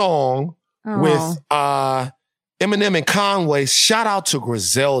new song with Eminem and Conway. Shout out to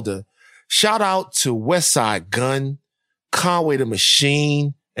Griselda. Shout out to Westside Gun, Conway the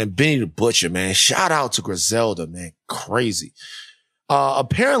Machine, and Benny the Butcher, man. Shout out to Griselda, man. Crazy.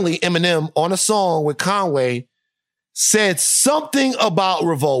 Apparently, Eminem on a song with Conway said something about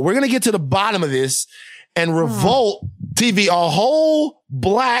Revolt. We're going to get to the bottom of this. And Revolt TV, a whole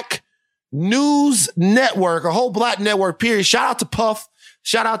black news network, a whole black network, period. Shout out to Puff.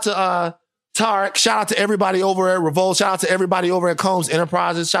 Shout out to Tarek. Shout out to everybody over at Revolt. Shout out to everybody over at Combs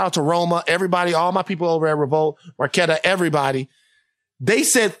Enterprises. Shout out to Roma. Everybody, all my people over at Revolt, Marquetta, everybody. They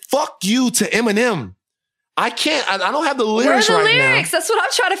said, "Fuck you" to Eminem. I don't have the lyrics right now. Where are the lyrics? That's what I'm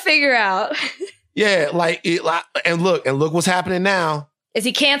trying to figure out. Yeah, and look what's happening now. Is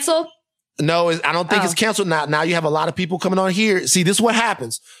he canceled? No, I don't think it's canceled. Now you have a lot of people coming on here. See, this is what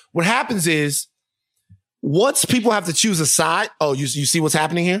happens. What happens is once people have to choose a side. Oh, you see what's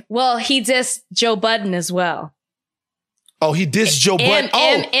happening here? Well, he dissed Joe Budden as well. Oh, he dissed Joe Budden.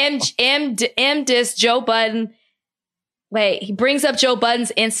 M dissed Joe Budden. Wait, he brings up Joe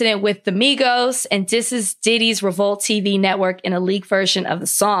Budden's incident with the Migos and disses Diddy's Revolt TV network in a leaked version of the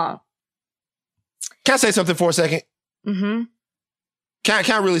song. Can I say something for a second? Mm-hmm.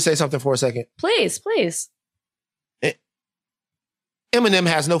 Can I really say something for a second? Please. Eminem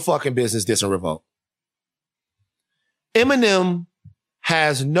has no fucking business dissing Revolt. Eminem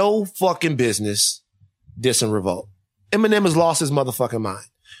has no fucking business dissing Revolt. Eminem has lost his motherfucking mind.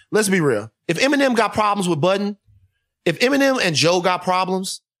 Let's be real. If Eminem got problems with Budden, if Eminem and Joe got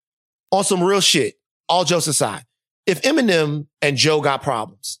problems, on some real shit, all jokes aside, if Eminem and Joe got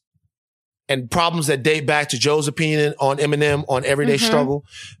problems, and problems that date back to Joe's opinion on Eminem on Everyday Struggle,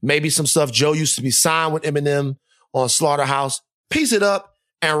 maybe some stuff Joe used to be signed with Eminem on Slaughterhouse, piece it up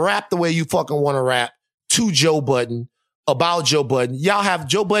and rap the way you fucking want to rap to Joe Budden, about Joe Budden. Y'all have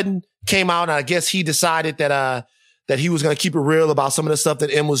Joe Budden came out and I guess he decided that he was going to keep it real about some of the stuff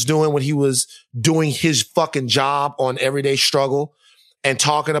that M was doing when he was doing his fucking job on Everyday Struggle and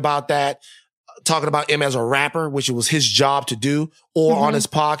talking about M as a rapper, which it was his job to do, or on his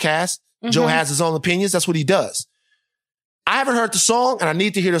podcast. Joe has his own opinions. That's what he does. I haven't heard the song and I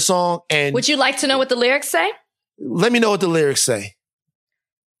need to hear the song. And would you like to know what the lyrics say? Let me know what the lyrics say.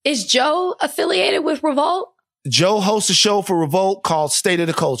 Is Joe affiliated with Revolt? Joe hosts a show for Revolt called State of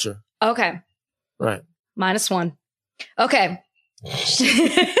the Culture. Okay. Right. -1. Okay.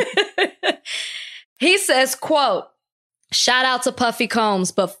 He says, quote, "Shout out to Puffy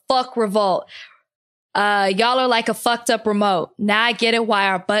Combs, but fuck Revolt. Y'all are like a fucked up remote. Now I get it why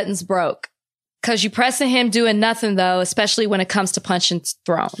our buttons broke. Cause you pressing him doing nothing though, especially when it comes to punching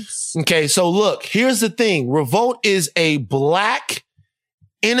thrones." Okay, so look, here's the thing. Revolt is a black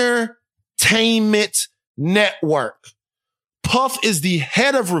entertainment network. Puff is the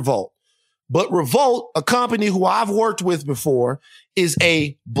head of Revolt. But Revolt, a company who I've worked with before, is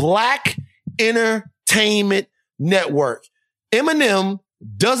a black entertainment network. Eminem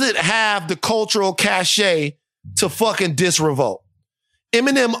doesn't have the cultural cachet to fucking diss Revolt.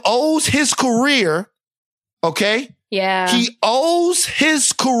 Eminem owes his career, okay, Yeah. He owes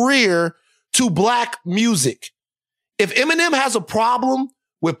his career to black music. If Eminem has a problem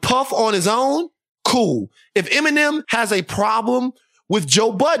with Puff on his own, cool. If Eminem has a problem with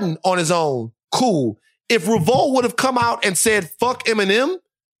Joe Budden on his own, cool. If Revolt would have come out and said, fuck Eminem,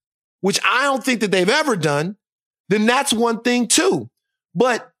 which I don't think that they've ever done, then that's one thing too.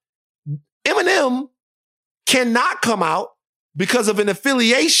 But Eminem cannot come out because of an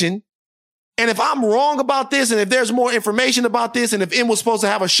affiliation. And if I'm wrong about this, and if there's more information about this, and if M was supposed to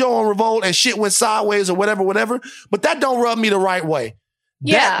have a show on Revolt and shit went sideways or whatever, but that don't rub me the right way.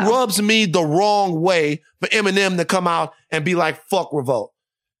 Yeah. That rubs me the wrong way for Eminem to come out and be like, fuck Revolt.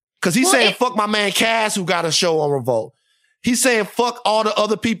 Because he's saying, fuck my man Cass, who got a show on Revolt. He's saying, fuck all the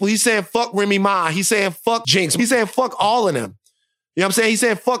other people. He's saying, fuck Remy Ma. He's saying, fuck Jinx. He's saying, fuck all of them. You know what I'm saying? He's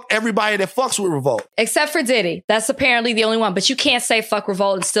saying, fuck everybody that fucks with Revolt. Except for Diddy. That's apparently the only one. But you can't say fuck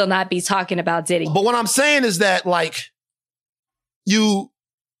Revolt and still not be talking about Diddy. But what I'm saying is that, like,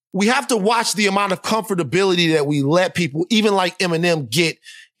 we have to watch the amount of comfortability that we let people, even like Eminem, get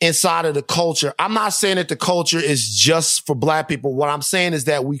inside of the culture. I'm not saying that the culture is just for black people. What I'm saying is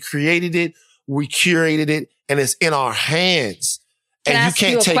that we created it, we curated it, and it's in our hands. Can and I you ask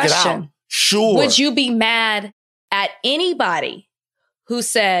can't you a take question? it out. Sure. Would you be mad at anybody who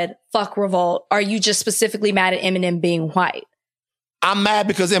said fuck Revolt? Or are you just specifically mad at Eminem being white? I'm mad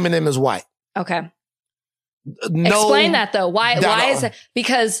because Eminem is white. Okay. No, explain that though. Why is it?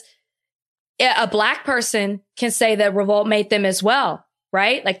 Because a black person can say that Revolt made them as well,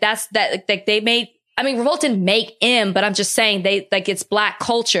 right? Like like they made, I mean, Revolt didn't make M, but I'm just saying it's black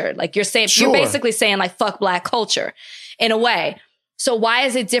culture. Like you're saying, Sure. You're basically saying like fuck black culture in a way. So why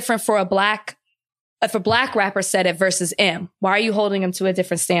is it different for if a black rapper said it versus M? Why are you holding him to a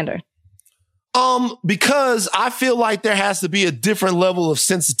different standard? Because I feel like there has to be a different level of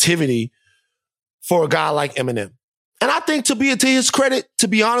sensitivity for a guy like Eminem. And I think to his credit, to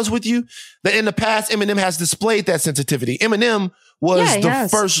be honest with you, that in the past, Eminem has displayed that sensitivity. Eminem was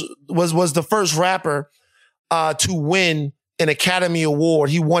the first rapper to win an Academy Award.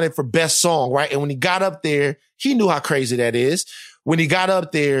 He won it for Best Song, right? And when he got up there, he knew how crazy that is. When he got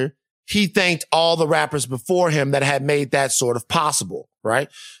up there, he thanked all the rappers before him that had made that sort of possible, right?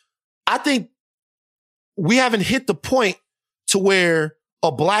 I think we haven't hit the point to where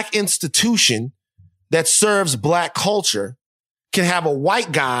a black institution that serves black culture can have a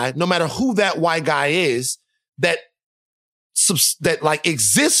white guy, no matter who that white guy is, that like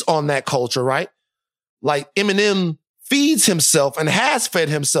exists on that culture, right? Like Eminem feeds himself and has fed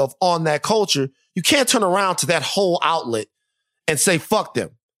himself on that culture. You can't turn around to that whole outlet and say, fuck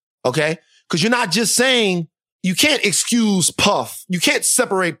them. Okay? Because you're not just saying, you can't excuse Puff. You can't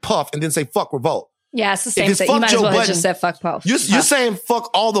separate Puff and then say, fuck Revolt. Yeah, it's the same thing. You might as well have just said fuck Puff. You're saying fuck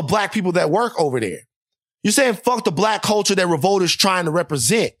all the black people that work over there. You're saying fuck the black culture that Revolt is trying to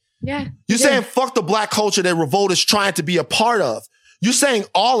represent. Yeah. You're saying fuck the black culture that Revolt is trying to be a part of. You're saying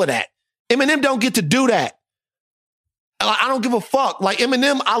all of that. Eminem don't get to do that. I don't give a fuck. Like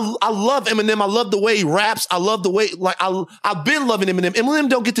Eminem, I love Eminem. I love the way he raps. I love the way, like, I've been loving Eminem. Eminem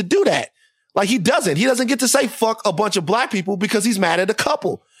don't get to do that. Like he doesn't get to say fuck a bunch of black people because he's mad at a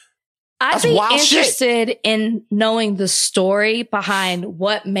couple. I'd be interested in knowing the story behind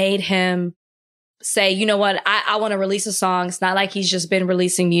what made him say, you know what, I want to release a song. It's not like he's just been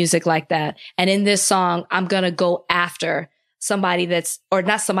releasing music like that. And in this song, I'm going to go after somebody just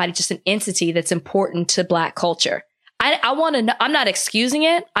an entity that's important to black culture. I want to know, I'm not excusing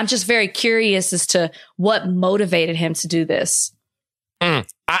it. I'm just very curious as to what motivated him to do this. I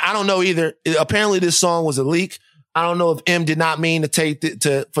don't know either. Apparently this song was a leak. I don't know if M did not mean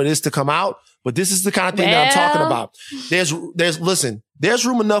for this to come out, but this is the kind of thing that I'm talking about. There's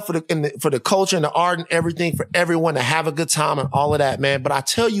room enough for the culture and the art and everything for everyone to have a good time and all of that, man. But I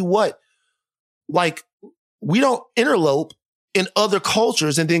tell you what, like, we don't interlope in other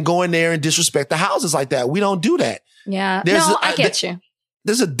cultures and then go in there and disrespect the houses like that. We don't do that. Yeah. I get you.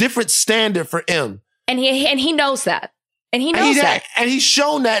 There's a different standard for M. And he knows that. And he knows that. And he's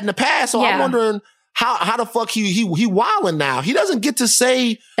shown that in the past. So I'm wondering how the fuck he wilding now. He doesn't get to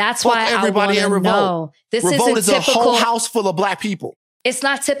say that's why everybody at Revolt. Know. This Revolt is a whole house full of black people. It's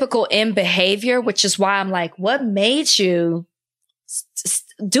not typical M behavior, which is why I'm like, what made you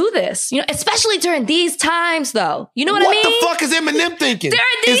do this? You know, especially during these times, though. You know what I mean? What the fuck is Eminem thinking?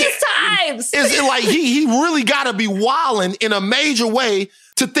 During these times. Is it like he really got to be wilding in a major way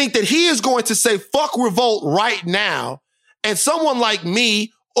to think that he is going to say fuck Revolt right now, and someone like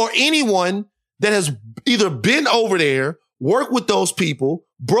me or anyone that has either been over there, worked with those people,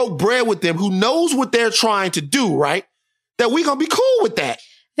 broke bread with them, who knows what they're trying to do, right? That we gonna be cool with that.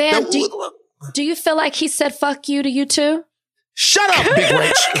 Fam, Do you feel like he said fuck you to you too? Shut up, Big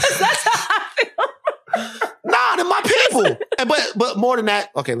Rich. That's how I feel. Nah, they're my people. But more than that,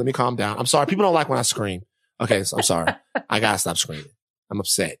 okay, let me calm down. I'm sorry. People don't like when I scream. Okay, so I'm sorry. I gotta stop screaming. I'm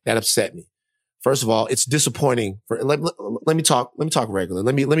upset. That upset me. First of all, it's disappointing. Let me talk regular.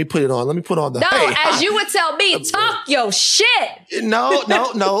 Let me put it on. Let me put on the. No, hey, as you would tell me, talk your shit.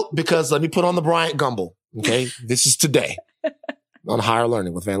 No, because let me put on the Bryant Gumbel. Okay, this is today on Higher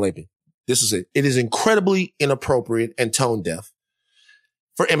Learning with Van Lathan. This is it. It is incredibly inappropriate and tone deaf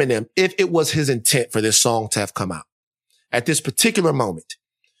for Eminem if it was his intent for this song to have come out at this particular moment.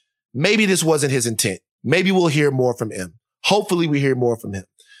 Maybe this wasn't his intent. Maybe we'll hear more from him. Hopefully we hear more from him.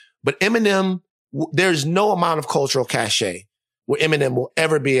 But Eminem, there's no amount of cultural cachet where Eminem will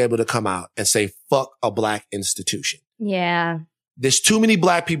ever be able to come out and say, fuck a black institution. Yeah. There's too many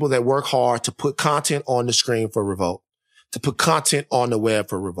black people that work hard to put content on the screen for Revolt, to put content on the web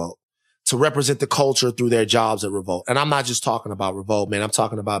for Revolt, to represent the culture through their jobs at Revolt. And I'm not just talking about Revolt, man. I'm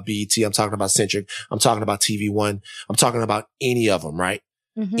talking about BET. I'm talking about Centric. I'm talking about TV One. I'm talking about any of them, right?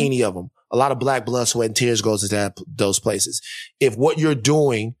 Mm-hmm. Any of them. A lot of black blood, sweat, and tears goes into those places. If what you're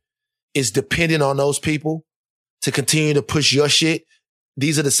doing is dependent on those people to continue to push your shit,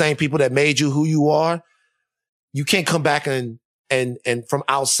 these are the same people that made you who you are. You can't come back and from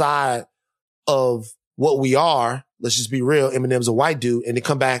outside of what we are, let's just be real, Eminem's a white dude, and they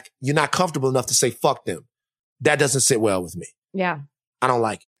come back, you're not comfortable enough to say fuck them. That doesn't sit well with me. Yeah. I don't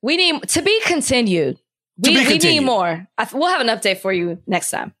like it. We need to be continued. We need more. We'll have an update for you next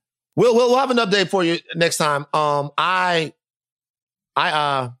time. We'll have an update for you next time. I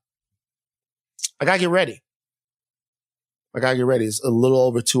gotta get ready. It's a little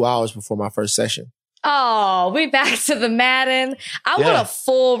over 2 hours before my first session. Oh, we back to the Madden. I want a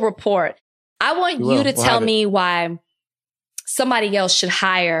full report. I want you to tell me why somebody else should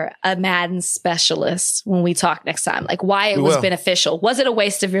hire a Madden specialist when we talk next time. Like why it was beneficial. Was it a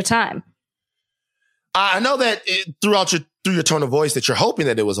waste of your time? I know that through your tone of voice that you're hoping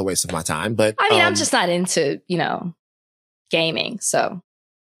that it was a waste of my time, but I mean, I'm just not into, gaming. So.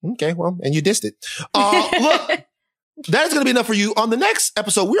 Okay, well, and you dissed it. Look, that is going to be enough for you. On the next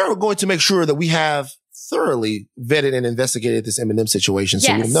episode, we are going to make sure that we have thoroughly vetted and investigated this Eminem situation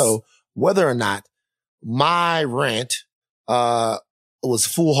so we know whether or not my rant was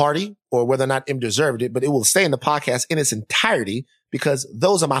foolhardy or whether or not M deserved it, but it will stay in the podcast in its entirety because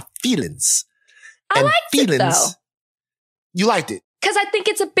those are my feelings. I liked it, though. You liked it. Because I think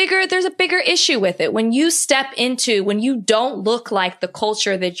there's a bigger issue with it. When you when you don't look like the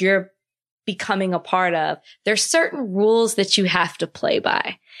culture that you're becoming a part of, there's certain rules that you have to play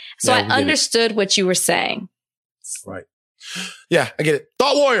by. So I understood what you were saying. Right. Yeah, I get it.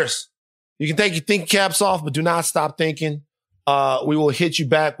 Thought Warriors. You can take your thinking caps off, but do not stop thinking. We will hit you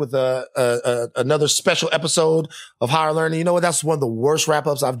back with another special episode of Higher Learning. You know what? That's one of the worst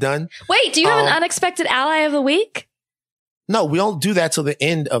wrap-ups I've done. Wait, do you have an unexpected ally of the week? No, we don't do that till the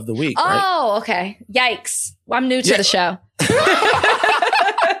end of the week. Oh, okay. Yikes. Well, I'm new to the show.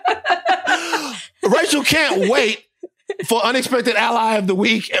 Rachel can't wait for Unexpected Ally of the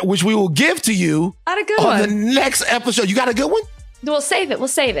Week, which we will give to you on the next episode. You got a good one? We'll save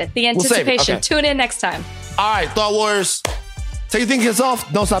it. The anticipation. Okay. Tune in next time. All right, Thought Warriors. Take your thinking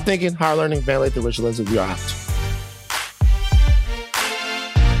off. Don't stop thinking. Higher Learning. Van Lathan, Rachel Lindsay. We are out.